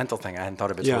judgmental thing. I hadn't thought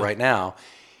of it till right now.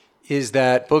 Is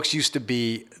that books used to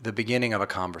be the beginning of a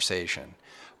conversation,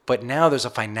 but now there's a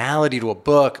finality to a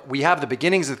book. We have the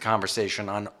beginnings of the conversation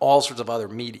on all sorts of other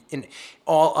media in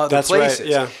all other places. Right,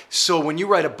 yeah. So when you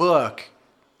write a book,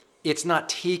 it's not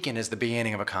taken as the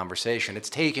beginning of a conversation. It's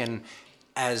taken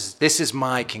as this is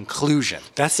my conclusion.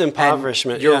 That's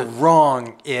impoverishment. And you're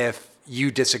wrong if you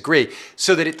disagree.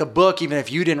 So that the book, even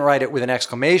if you didn't write it with an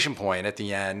exclamation point at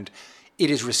the end, it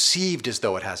is received as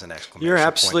though it has an exclamation point. You're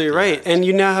absolutely right. And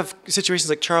you now have situations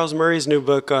like Charles Murray's new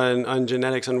book on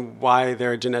genetics, on why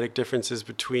there are genetic differences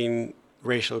between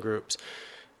racial groups.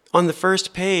 On the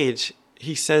first page,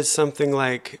 he says something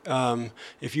like,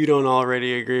 if you don't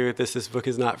already agree with this book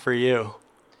is not for you.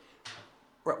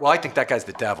 Well, I think that guy's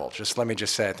the devil. Let me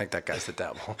say, I think that guy's the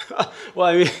devil. Well,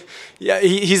 I mean, yeah,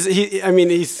 he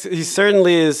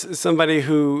certainly is somebody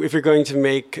who, if you're going to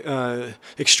make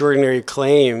extraordinary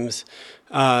claims,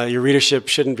 your readership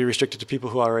shouldn't be restricted to people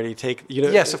who already take,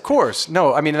 Yes, of course.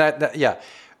 No, I mean, yeah.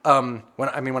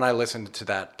 When I listened to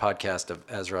that podcast of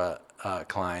Ezra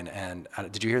Klein, and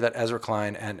did you hear that Ezra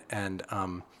Klein and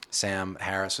Sam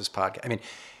Harris's podcast? I mean,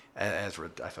 Ezra,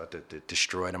 I thought that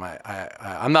destroyed him.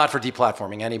 I'm not for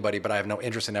deplatforming anybody, but I have no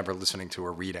interest in ever listening to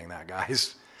or reading that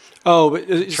guy's. Oh,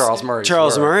 but Charles Murray.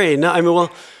 Charles Murray. No, I mean,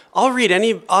 well,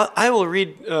 I will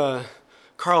read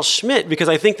Carl Schmitt, because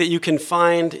I think that you can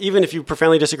find, even if you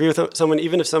profoundly disagree with someone,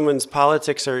 even if someone's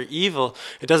politics are evil,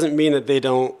 it doesn't mean that they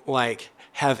don't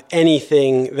have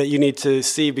anything that you need to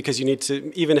see, because you need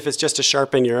to, even if it's just to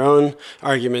sharpen your own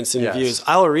arguments and views.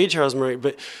 I will read Charles Murray,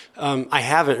 but I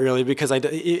haven't really, because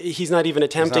he's not even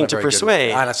attempting to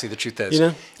persuade. Honestly, the truth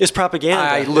is, it's propaganda.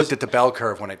 I looked at the bell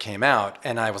curve when it came out,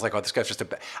 and I was like, "Oh, this guy's just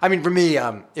I mean, for me,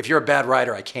 if you're a bad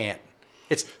writer, I can't.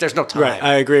 There's no time. Right,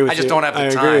 I agree with you. I just don't have the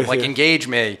time. Engage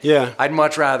me. Yeah. I'd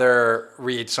much rather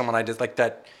read someone I just like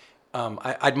that.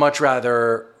 I'd much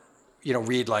rather,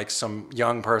 read some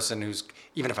young person who's,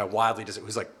 even if I wildly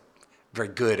who's very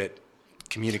good at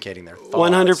communicating their thoughts.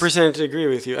 100% agree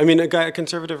with you. I mean, a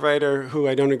conservative writer who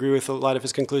I don't agree with a lot of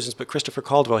his conclusions, but Christopher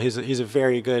Caldwell, he's a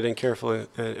very good and careful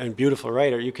and beautiful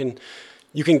writer. You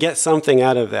can get something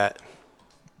out of that.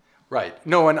 Right.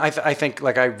 No, and I think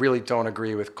I really don't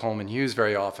agree with Coleman Hughes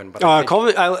very often. But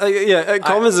Coleman,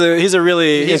 he's a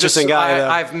really interesting guy.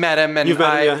 I've met him, and You've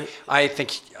met him, yeah. I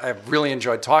think I've really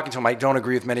enjoyed talking to him. I don't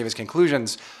agree with many of his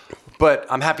conclusions, but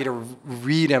I'm happy to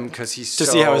read him because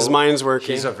see how his mind's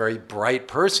working. He's a very bright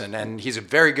person, and he's a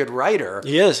very good writer.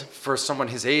 He is. For someone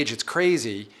his age, it's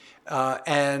crazy. So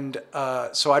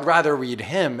I'd rather read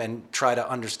him and try to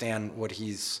understand what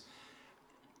he's,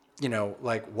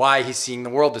 why he's seeing the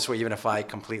world this way, even if I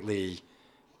completely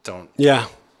don't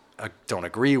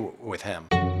agree with him.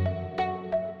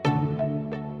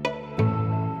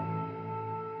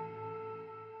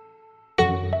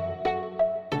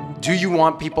 Do you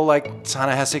want people like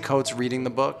Ta-Nehisi Coates reading the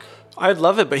book? I'd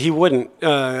love it, but he wouldn't.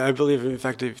 I believe, in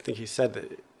fact, I think he said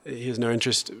that he has no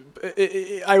interest.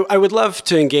 I would love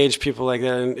to engage people like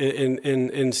that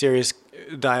in serious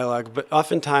dialogue, but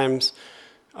oftentimes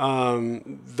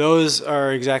those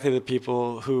are exactly the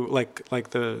people who, like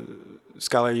the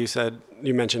scholar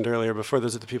you mentioned earlier before.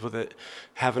 Those are the people that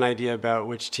have an idea about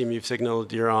which team you've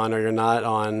signaled you're on or you're not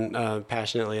on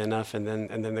passionately enough, and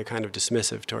then they're kind of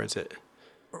dismissive towards it.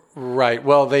 Right.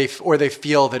 Well, they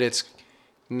feel that it's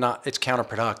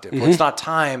counterproductive. Or it's not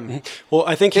time. Well,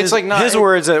 I think It's his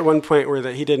words at one point were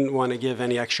that he didn't want to give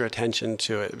any extra attention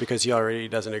to it because he already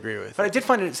doesn't agree with it. But I did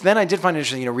find it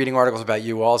interesting, reading articles about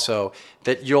you also,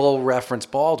 that you'll reference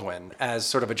Baldwin as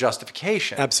sort of a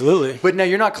justification. Absolutely. But now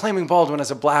you're not claiming Baldwin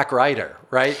as a black writer,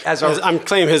 right? I'm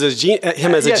claiming him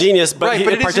as a genius, but he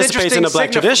participates in a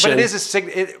black tradition. But it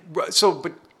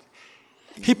is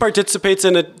he participates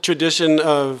in a tradition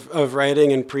of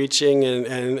writing and preaching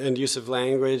and use of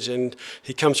language, and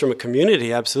he comes from a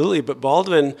community, absolutely. But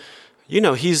Baldwin,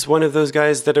 he's one of those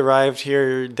guys that arrived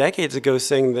here decades ago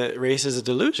saying that race is a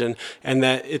delusion and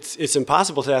that it's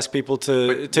impossible to ask people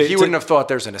to. He wouldn't have thought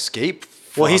there's an escape.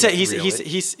 Well, he said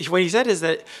what he said is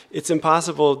that it's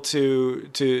impossible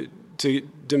to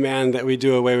demand that we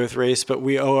do away with race, but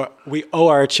we owe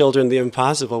our children the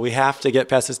impossible. We have to get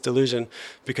past this delusion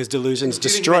because delusions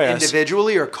destroy us.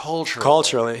 Individually or culturally?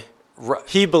 Culturally. Right.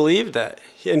 He believed that,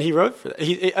 and he wrote for that.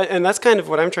 And that's kind of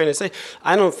what I'm trying to say.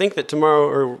 I don't think that tomorrow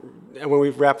or when we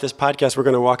wrap this podcast, we're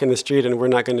going to walk in the street and we're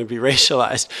not going to be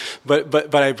racialized.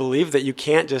 But I believe that you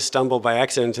can't just stumble by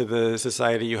accident into the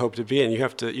society you hope to be in. You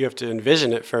have to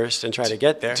envision it first and try to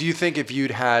get there. Do you think if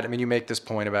you'd had, you make this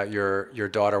point about your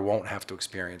daughter won't have to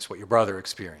experience what your brother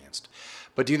experienced,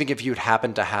 but do you think if you'd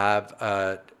happened to have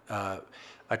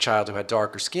a child who had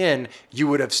darker skin, you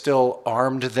would have still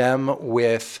armed them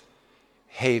with,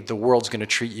 hey, the world's going to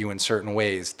treat you in certain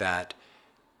ways that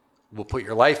will put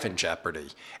your life in jeopardy?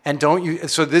 And don't you,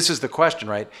 so this is the question,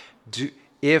 right?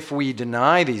 If we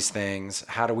deny these things,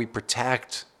 how do we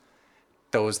protect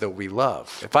those that we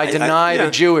love? If I deny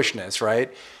the Jewishness,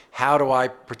 right, how do I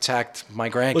protect my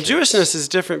grandkids? Well, Jewishness is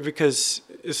different because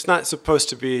it's not supposed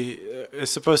to be,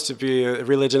 it's supposed to be a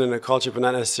religion and a culture, but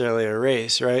not necessarily a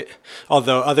race, right?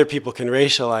 Although other people can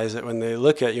racialize it when they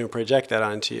look at you and project that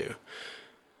onto you.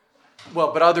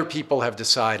 Well, but other people have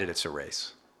decided it's a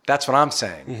race. That's what I'm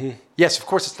saying. Mm-hmm. Yes, of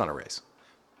course it's not a race.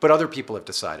 But other people have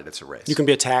decided it's a race. You can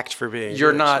be attacked for being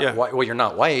You're Jewish. not white. Well, you're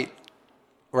not white,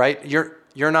 right?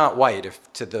 You're not white. If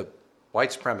to the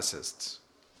white supremacists,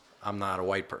 I'm not a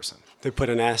white person. They put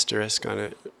an asterisk on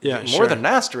it. Yeah, More than an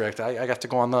asterisk. I have to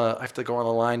go on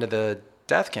the line to the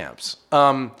death camps.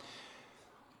 And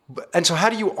so how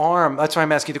do you arm? That's why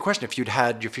I'm asking the question. If your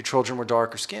children were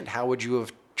darker skinned, how would you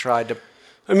have tried to?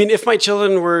 If my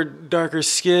children were darker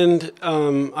skinned,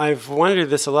 I've wondered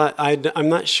this a lot. I'm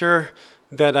not sure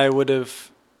that I would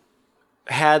have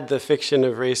had the fiction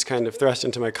of race kind of thrust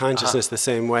into my consciousness the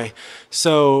same way.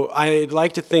 So I'd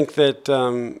like to think that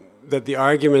that the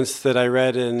arguments that I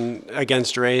read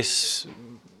against race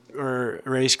or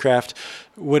racecraft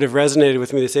would have resonated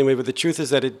with me the same way. But the truth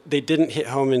is that they didn't hit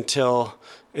home until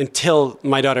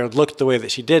my daughter looked the way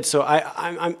that she did. So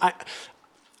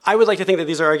I would like to think that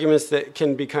these are arguments that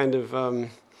can be kind of.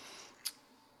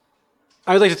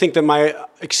 I would like to think that my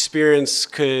experience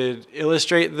could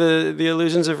illustrate the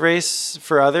illusions of race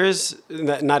for others.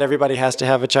 That not everybody has to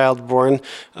have a child born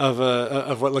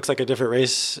of what looks like a different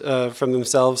race from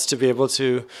themselves to be able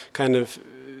to kind of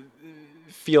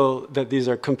feel that these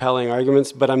are compelling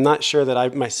arguments. But I'm not sure that I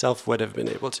myself would have been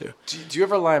able to. Do you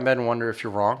ever lie in bed and wonder if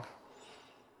you're wrong?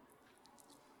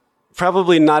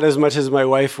 Probably not as much as my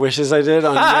wife wishes I did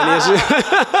on many issues.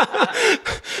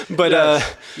 But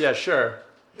yeah, sure.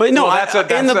 But no,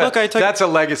 in the book I took that's a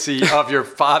legacy of your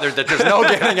father that there's no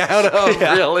getting out of,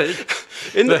 really.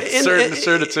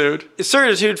 Certitude.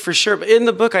 Certitude for sure. But in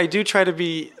the book, I do try to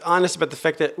be honest about the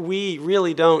fact that we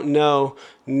really don't know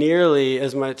nearly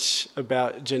as much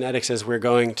about genetics as we're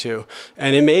going to,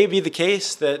 and it may be the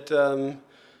case that.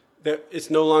 That it's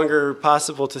no longer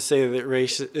possible to say that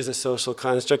race is a social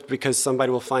construct because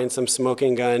somebody will find some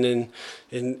smoking gun in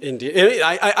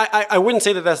I wouldn't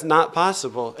say that that's not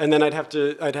possible, and then I'd have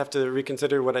to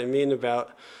reconsider what I mean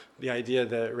about the idea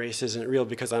that race isn't real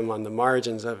because I'm on the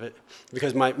margins of it,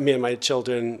 because me and my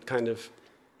children kind of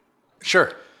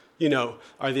sure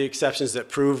are the exceptions that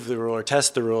prove the rule or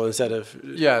test the rule instead of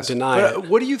deny it.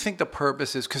 What do you think the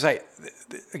purpose is? Because I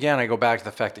go back to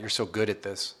the fact that you're so good at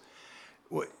this.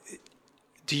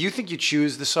 Do you think you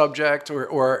choose the subject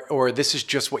or this is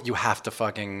just what you have to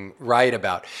fucking write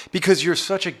about? Because you're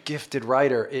such a gifted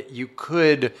writer, you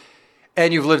could,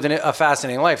 and you've lived a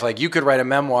fascinating life. Like you could write a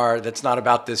memoir that's not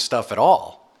about this stuff at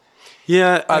all.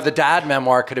 Yeah. The dad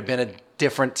memoir could have been a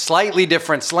slightly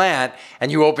different slant,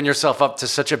 and you open yourself up to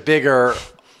such a bigger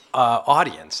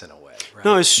audience in a way. Right?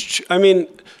 No, it's true.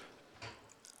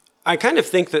 I kind of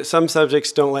think that some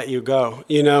subjects don't let you go,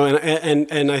 and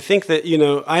I think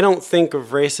that, I don't think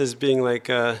of race as being like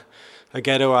a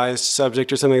ghettoized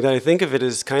subject or something like that. I think of it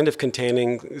as kind of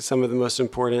containing some of the most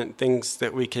important things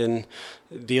that we can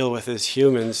deal with as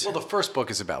humans. Well, the first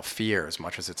book is about fear as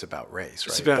much as it's about race,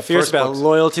 right? It's about fear, it's about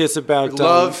loyalty, it's about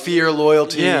love, fear,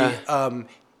 loyalty, yeah.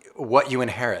 What you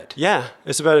inherit. Yeah,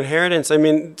 it's about inheritance. I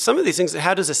mean, some of these things,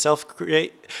 how do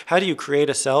you create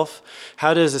a self?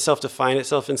 How does a self define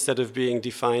itself instead of being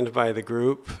defined by the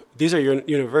group? These are your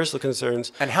universal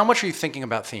concerns. And how much are you thinking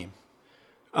about theme?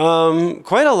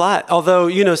 Quite a lot.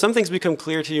 Although, some things become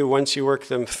clear to you once you work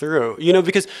them through,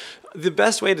 because the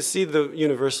best way to see the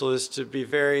universal is to be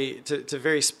very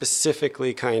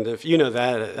specifically kind of,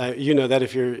 that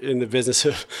if you're in the business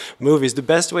of movies, the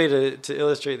best way to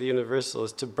illustrate the universal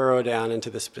is to burrow down into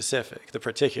the specific, the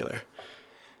particular.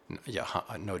 Yeah,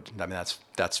 no, I mean,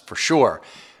 that's for sure.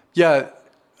 Yeah,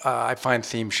 I find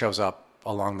theme shows up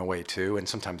along the way too. And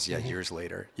sometimes, years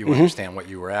later, you understand what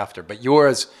you were after, but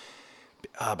yours,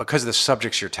 because of the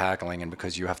subjects you're tackling and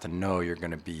because you have to know you're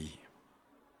going to be,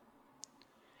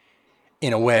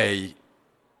 in a way,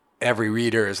 every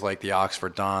reader is like the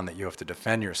Oxford Don that you have to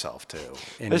defend yourself to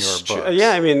in your books.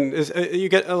 Yeah, I mean, you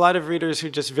get a lot of readers who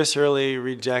just viscerally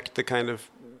reject the kind of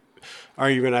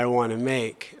argument I want to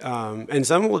make. And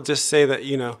some will just say that,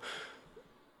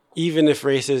 even if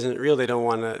race isn't real, they don't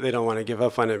want to give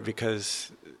up on it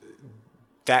because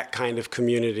that kind of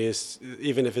community is,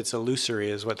 even if it's illusory,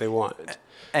 is what they want.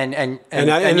 And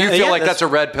you feel like that's a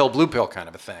red pill, blue pill kind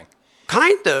of a thing.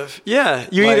 Kind of, yeah.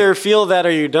 You either feel that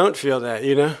or you don't feel that,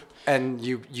 And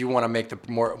you want to make the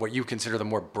more, what you consider the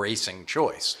more bracing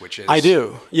choice, which is... I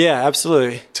do, yeah,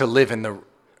 absolutely. To live in the...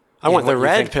 I want the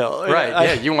red pill.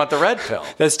 Right, you want the red pill.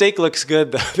 That steak looks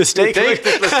good, though. The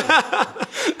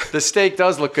steak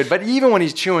does look good, but even when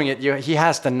he's chewing it, he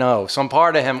has to know. Some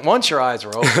part of him, once your eyes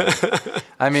are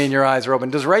open, your eyes are open.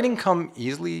 Does writing come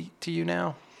easily to you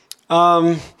now?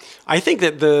 I think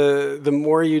that the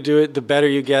more you do it, the better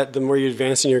you get, the more you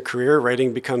advance in your career.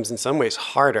 Writing becomes in some ways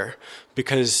harder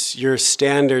because your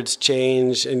standards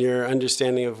change and your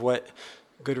understanding of what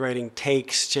good writing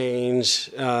takes change.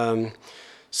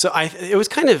 So it was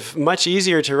kind of much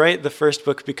easier to write the first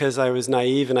book because I was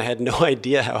naive and I had no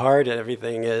idea how hard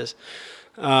everything is.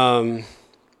 But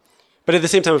at the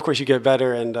same time, of course, you get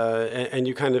better and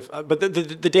you kind of. But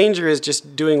the danger is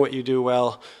just doing what you do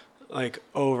well, like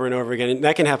over and over again. And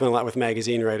that can happen a lot with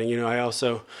magazine writing. I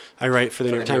write for the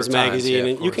New York Times Magazine,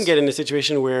 and you can get in a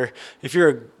situation where if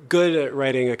you're good at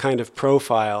writing a kind of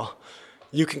profile,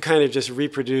 you can kind of just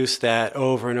reproduce that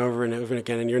over and over and over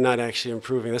again, and you're not actually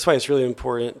improving. That's why it's really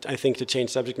important, I think, to change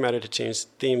subject matter, to change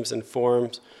themes and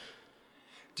forms.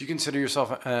 Do you consider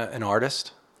yourself an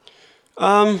artist?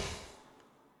 I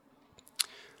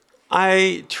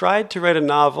tried to write a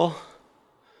novel.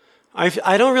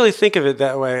 I don't really think of it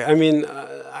that way. I mean,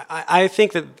 I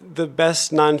think that the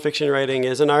best nonfiction writing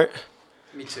is an art.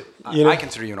 Me too. I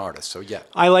consider you an artist, so yeah.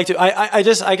 I like to. I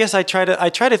guess I try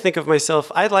to think of myself.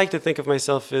 I'd like to think of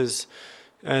myself as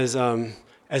a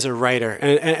writer,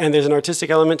 and there's an artistic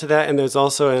element to that, and there's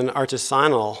also an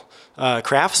artisanal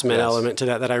craftsman element to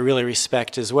that I really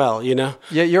respect as well. Yeah,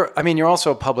 you're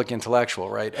also a public intellectual,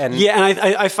 right? And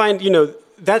I find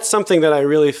that's something that I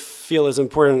really feel is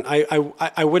important.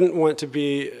 I wouldn't want to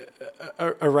be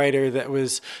a writer that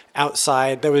was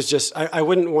outside. That was just. I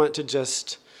wouldn't want to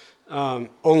just.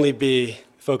 Only be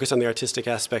focused on the artistic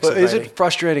aspects of writing. Is it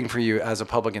frustrating for you as a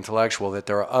public intellectual that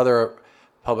there are other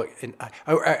public...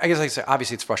 I guess I say,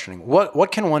 obviously it's frustrating.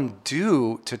 What can one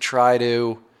do to try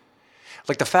to...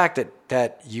 Like the fact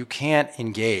that you can't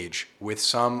engage with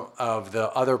some of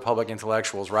the other public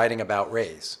intellectuals writing about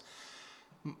race.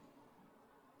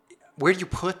 Where do you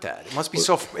put that?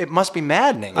 It must be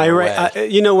maddening.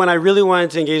 When I really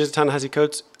wanted to engage with Ta-Nehisi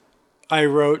Coates, I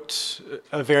wrote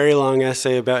a very long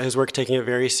essay about his work, taking it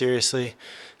very seriously,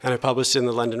 and I published it in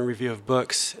the London Review of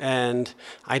Books. And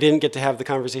I didn't get to have the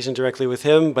conversation directly with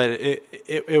him, but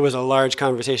it was a large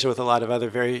conversation with a lot of other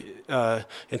very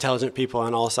intelligent people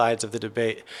on all sides of the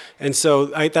debate. And so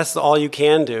that's all you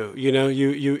can do.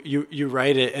 You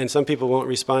write it, and some people won't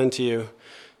respond to you.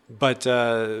 But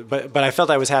I felt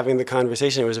I was having the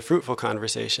conversation. It was a fruitful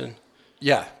conversation.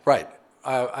 Yeah, right.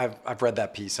 I've read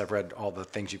that piece. I've read all the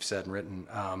things you've said and written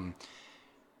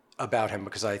about him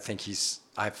because I think he's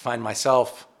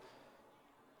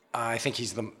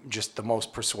just the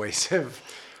most persuasive,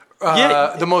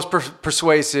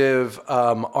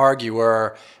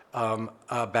 arguer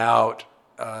about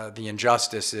the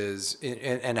injustices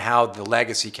and how the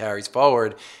legacy carries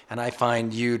forward. And I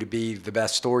find you to be the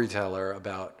best storyteller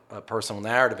about a personal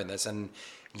narrative in this. And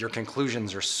your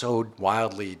conclusions are so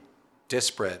wildly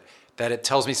disparate that it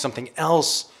tells me something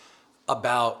else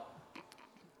about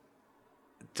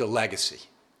the legacy.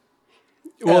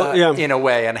 Well, yeah. In a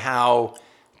way, and how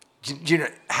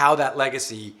how that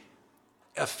legacy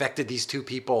affected these two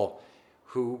people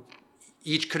who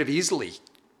each could have easily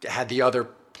had the other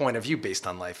point of view based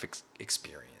on life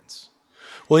experience.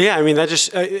 Well, yeah,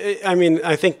 I mean,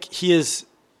 I think he is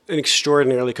an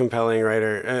extraordinarily compelling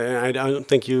writer. And I don't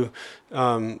think you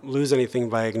lose anything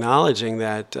by acknowledging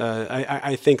that.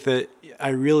 I think that I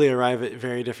really arrive at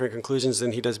very different conclusions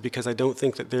than he does, because I don't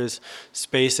think that there's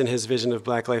space in his vision of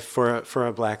Black life for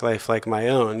a Black life like my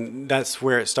own. That's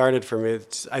where it started for me.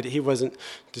 He wasn't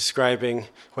describing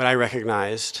what I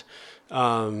recognized,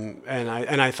 and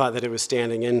I thought that it was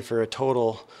standing in for a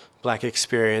total Black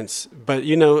experience. But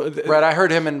right, I heard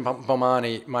him in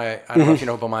Bomani. I don't know if you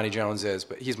know who Bomani Jones is,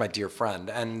 but he's my dear friend.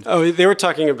 And they were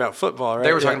talking about football, right?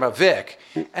 They were talking about Vic.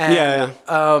 And, yeah.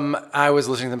 I was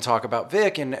listening to them talk about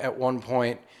Vic, and at one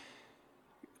point,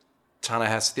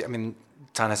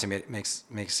 Ta-Nehisi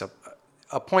makes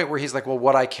a point where he's like, "Well,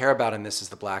 what I care about in this is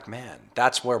the Black man.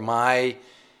 That's where my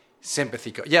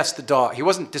sympathy goes." Yes, the dog. He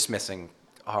wasn't dismissing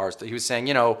horrors. He was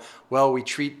saying, well, we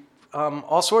treat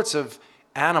all sorts of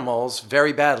animals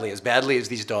very badly as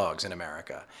these dogs in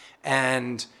America.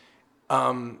 And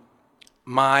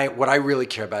what I really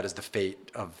care about is the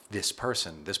fate of this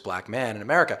person, this Black man in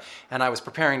America. And I was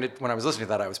when I was listening to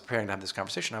that, I was preparing to have this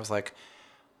conversation. I was like,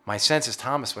 my sense is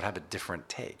Thomas would have a different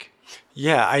take.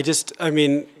 Yeah, I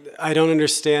don't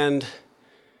understand.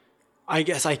 I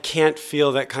guess I can't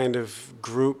feel that kind of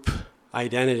group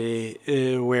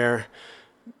identity where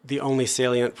the only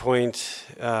salient point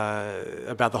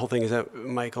about the whole thing is that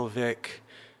Michael Vick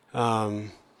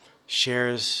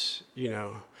shares,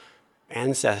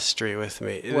 ancestry with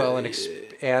me. Well,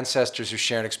 ancestors who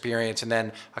share an experience, and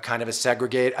then a kind of a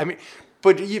segregate.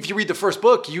 But if you read the first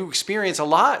book, you experience a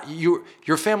lot.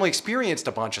 Your family experienced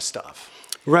a bunch of stuff.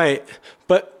 Right.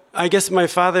 But I guess my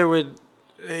father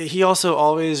he also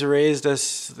always raised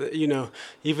us,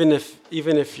 even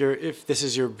if this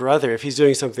is your brother, if he's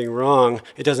doing something wrong,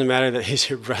 it doesn't matter that he's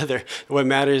your brother. What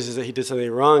matters is that he did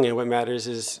something wrong, and what matters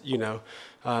is,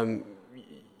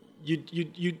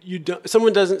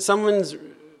 someone's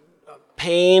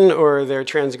pain or their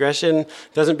transgression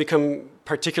doesn't become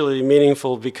particularly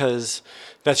meaningful because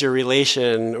that's your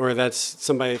relation or that's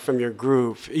somebody from your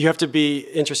group. You have to be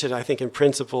interested, I think, in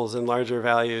principles and larger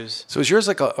values. So is yours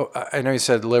like I know you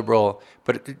said liberal,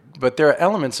 but there are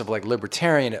elements of like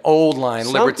libertarian, old line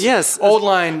Locke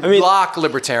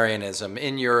libertarianism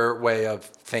in your way of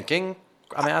thinking?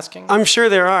 I'm asking? I'm sure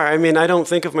there are. I don't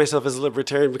think of myself as a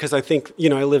libertarian because I think,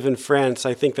 I live in France.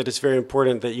 I think that it's very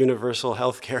important that universal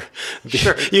health care,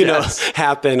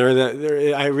 happen, or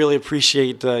that I really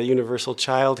appreciate universal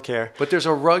child care. But there's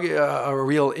a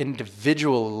real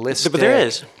individualistic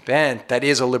bent that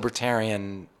is a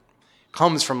libertarian,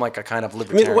 comes from like a kind of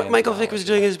libertarian. What Michael Vick was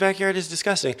doing in his backyard is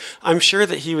disgusting. I'm sure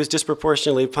that he was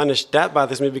disproportionately punished. That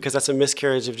bothers me because that's a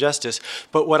miscarriage of justice.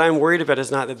 But what I'm worried about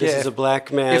is not that this is a Black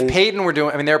man. If Peyton were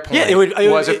doing, their point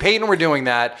if Peyton were doing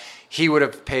that, he would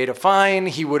have paid a fine,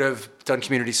 he would have done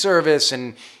community service,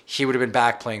 and he would have been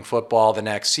back playing football the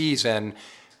next season.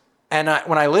 And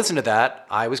when I listened to that,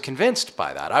 I was convinced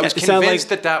by that. I was convinced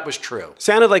that was true.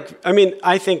 Sounded like,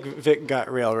 I think Vic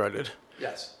got railroaded.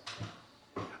 Yes.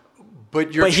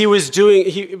 But he was doing...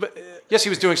 Yes, he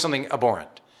was doing something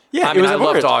abhorrent. Yeah, it was abhorrent. I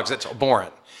love dogs. That's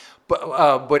abhorrent.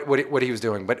 But what he was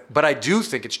doing. But I do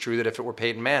think it's true that if it were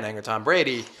Peyton Manning or Tom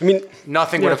Brady,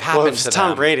 nothing would have happened to them.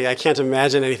 Tom Brady, I can't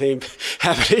imagine anything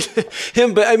happening to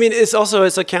him. But it's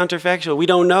a counterfactual. We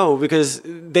don't know because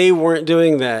they weren't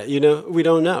doing that. We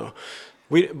don't know.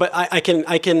 But I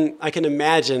can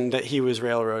imagine that he was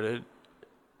railroaded.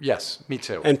 Yes, me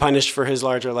too. And punished for his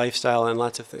larger lifestyle and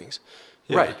lots of things.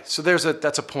 Yeah. Right. So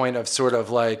that's a point of sort of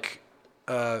like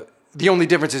the only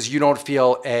difference is you don't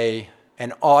feel an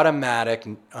automatic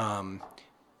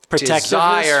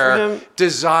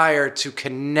desire to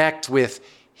connect with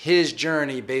his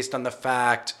journey based on the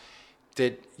fact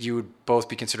that you would both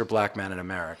be considered Black men in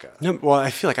America. No, well, I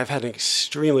feel like I've had an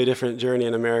extremely different journey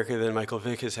in America than Michael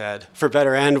Vick has had, for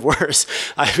better and worse.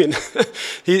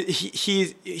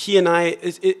 He and I,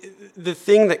 the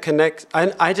thing that connects,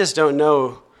 I just don't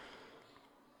know.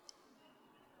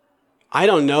 I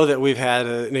don't know that we've had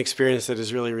an experience that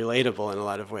is really relatable in a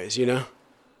lot of ways,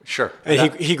 Sure.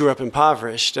 And he grew up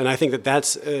impoverished, and I think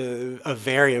that's a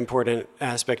very important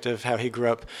aspect of how he grew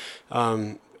up.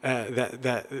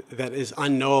 that is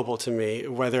unknowable to me,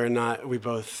 whether or not we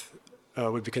both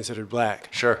would be considered black.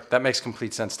 Sure, that makes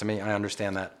complete sense to me. I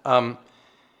understand that.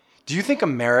 Do you think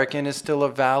American is still a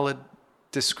valid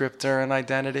descriptor and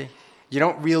identity? You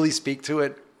don't really speak to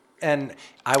it. And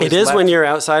it is when you're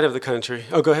outside of the country.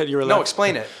 Oh, go ahead. You were No,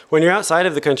 explain it. When you're outside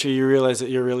of the country, you realize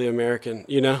that you're really American,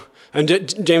 you know? And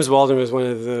James Baldwin was one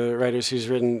of the writers who's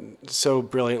written so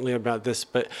brilliantly about this.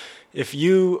 But if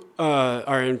you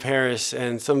are in Paris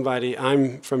and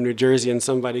I'm from New Jersey and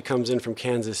somebody comes in from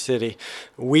Kansas City,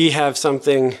 we have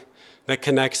something that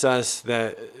connects us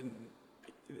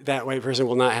that white person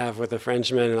will not have with a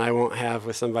Frenchman, and I won't have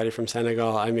with somebody from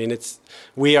Senegal. I mean,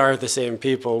 we are the same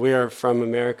people. We are from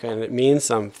America, and it means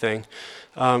something.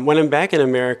 When I'm back in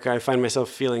America, I find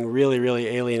myself feeling really, really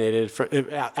alienated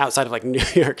outside of like New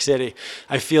York City.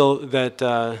 I feel that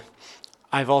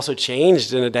I've also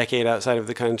changed in a decade outside of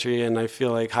the country, and I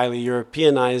feel like highly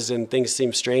Europeanized, and things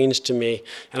seem strange to me.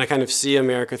 And I kind of see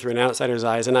America through an outsider's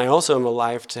eyes. And I also am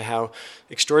alive to how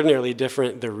extraordinarily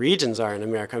different the regions are in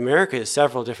America. America is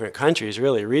several different countries,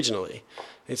 really, regionally.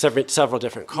 It's several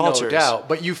different cultures. No doubt.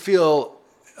 But you feel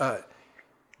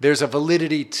there's a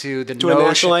validity to the a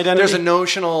national identity? There's a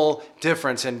notional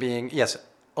difference in being,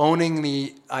 owning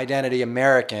the identity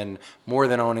American more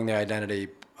than owning the identity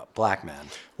black man.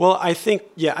 Well, I think,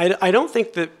 I don't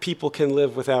think that people can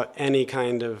live without any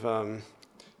kind of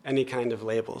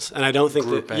labels, and I don't think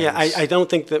I don't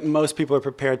think that most people are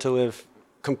prepared to live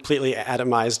completely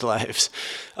atomized lives.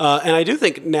 And I do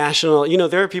think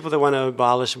there are people that want to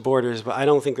abolish borders, but I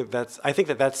don't think I think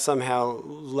that that's somehow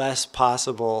less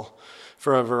possible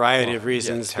for a variety of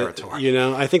reasons.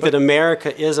 I think that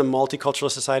America is a multicultural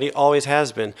society, always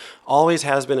has been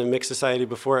a mixed society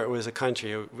before it was a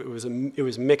country. It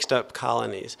was mixed up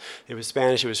colonies. It was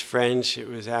Spanish, it was French, it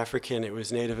was African, it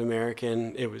was Native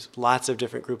American, it was lots of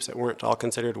different groups that weren't all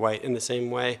considered white in the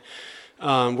same way.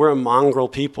 We're a mongrel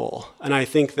people, and I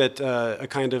think that a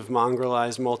kind of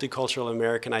mongrelized multicultural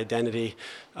American identity,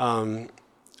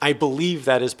 I believe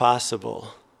that is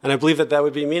possible. And I believe that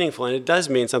would be meaningful, and it does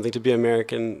mean something to be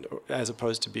American as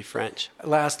opposed to be French.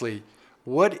 Lastly,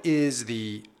 what is if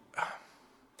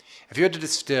you had to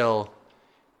distill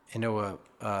into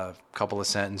a couple of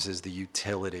sentences the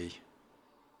utility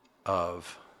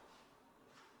of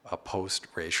a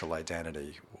post-racial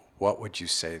identity, what would you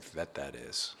say that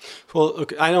is? Well,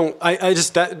 okay,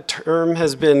 that term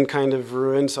has been kind of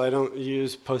ruined, so I don't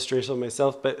use post-racial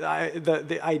myself, but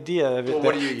the idea of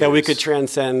it that we could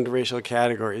transcend racial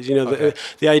categories,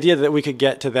 the idea that we could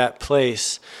get to that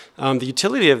place, the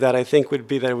utility of that, I think, would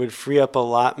be that it would free up a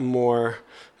lot more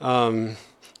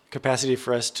capacity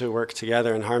for us to work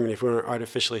together in harmony if we weren't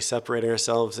artificially separating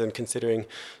ourselves and considering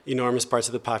enormous parts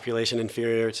of the population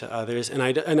inferior to others. And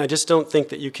I just don't think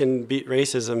that you can beat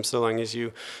racism so long as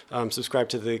you subscribe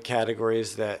to the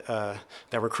categories that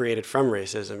were created from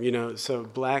racism. So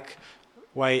black,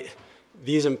 white,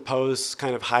 these impose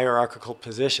kind of hierarchical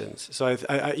positions. So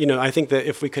I think that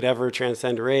if we could ever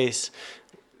transcend race,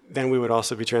 then we would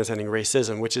also be transcending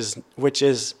racism, which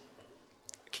is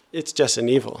it's just an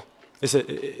evil. It's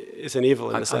an evil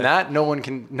in the on that, no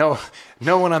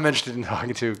one I'm interested in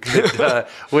talking to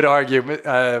would argue with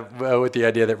the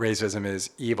idea that racism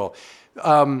is evil.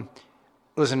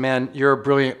 Listen, man, you're a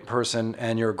brilliant person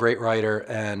and you're a great writer,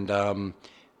 and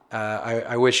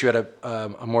I wish you had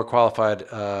a more qualified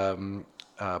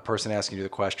person asking you the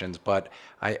questions. But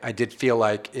I did feel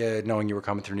like, knowing you were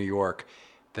coming through New York,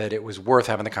 that it was worth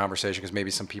having the conversation because maybe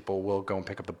some people will go and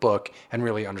pick up the book and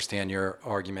really understand your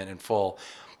argument in full,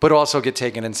 but also get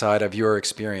taken inside of your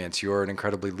experience. You're an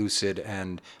incredibly lucid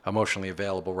and emotionally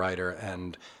available writer,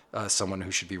 and someone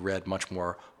who should be read much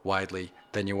more widely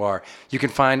than you are. You can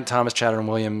find Thomas Chatterton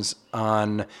Williams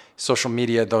on social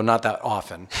media, though not that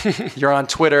often. You're on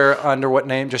Twitter under what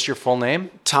name? Just your full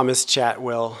name? Thomas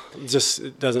Chatwill.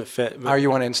 It doesn't fit. Are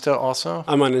you on Insta also?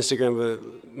 I'm on Instagram,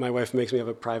 but my wife makes me have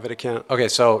a private account. Okay,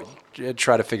 so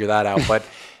try to figure that out.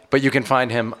 But you can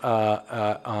find him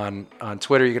on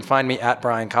Twitter. You can find me at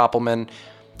Brian Koppelman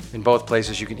in both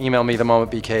places. You can email me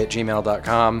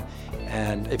themomentbk@gmail.com.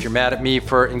 And if you're mad at me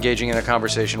for engaging in a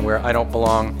conversation where I don't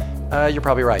belong, you're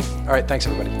probably right. All right, thanks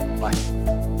everybody.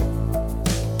 Bye.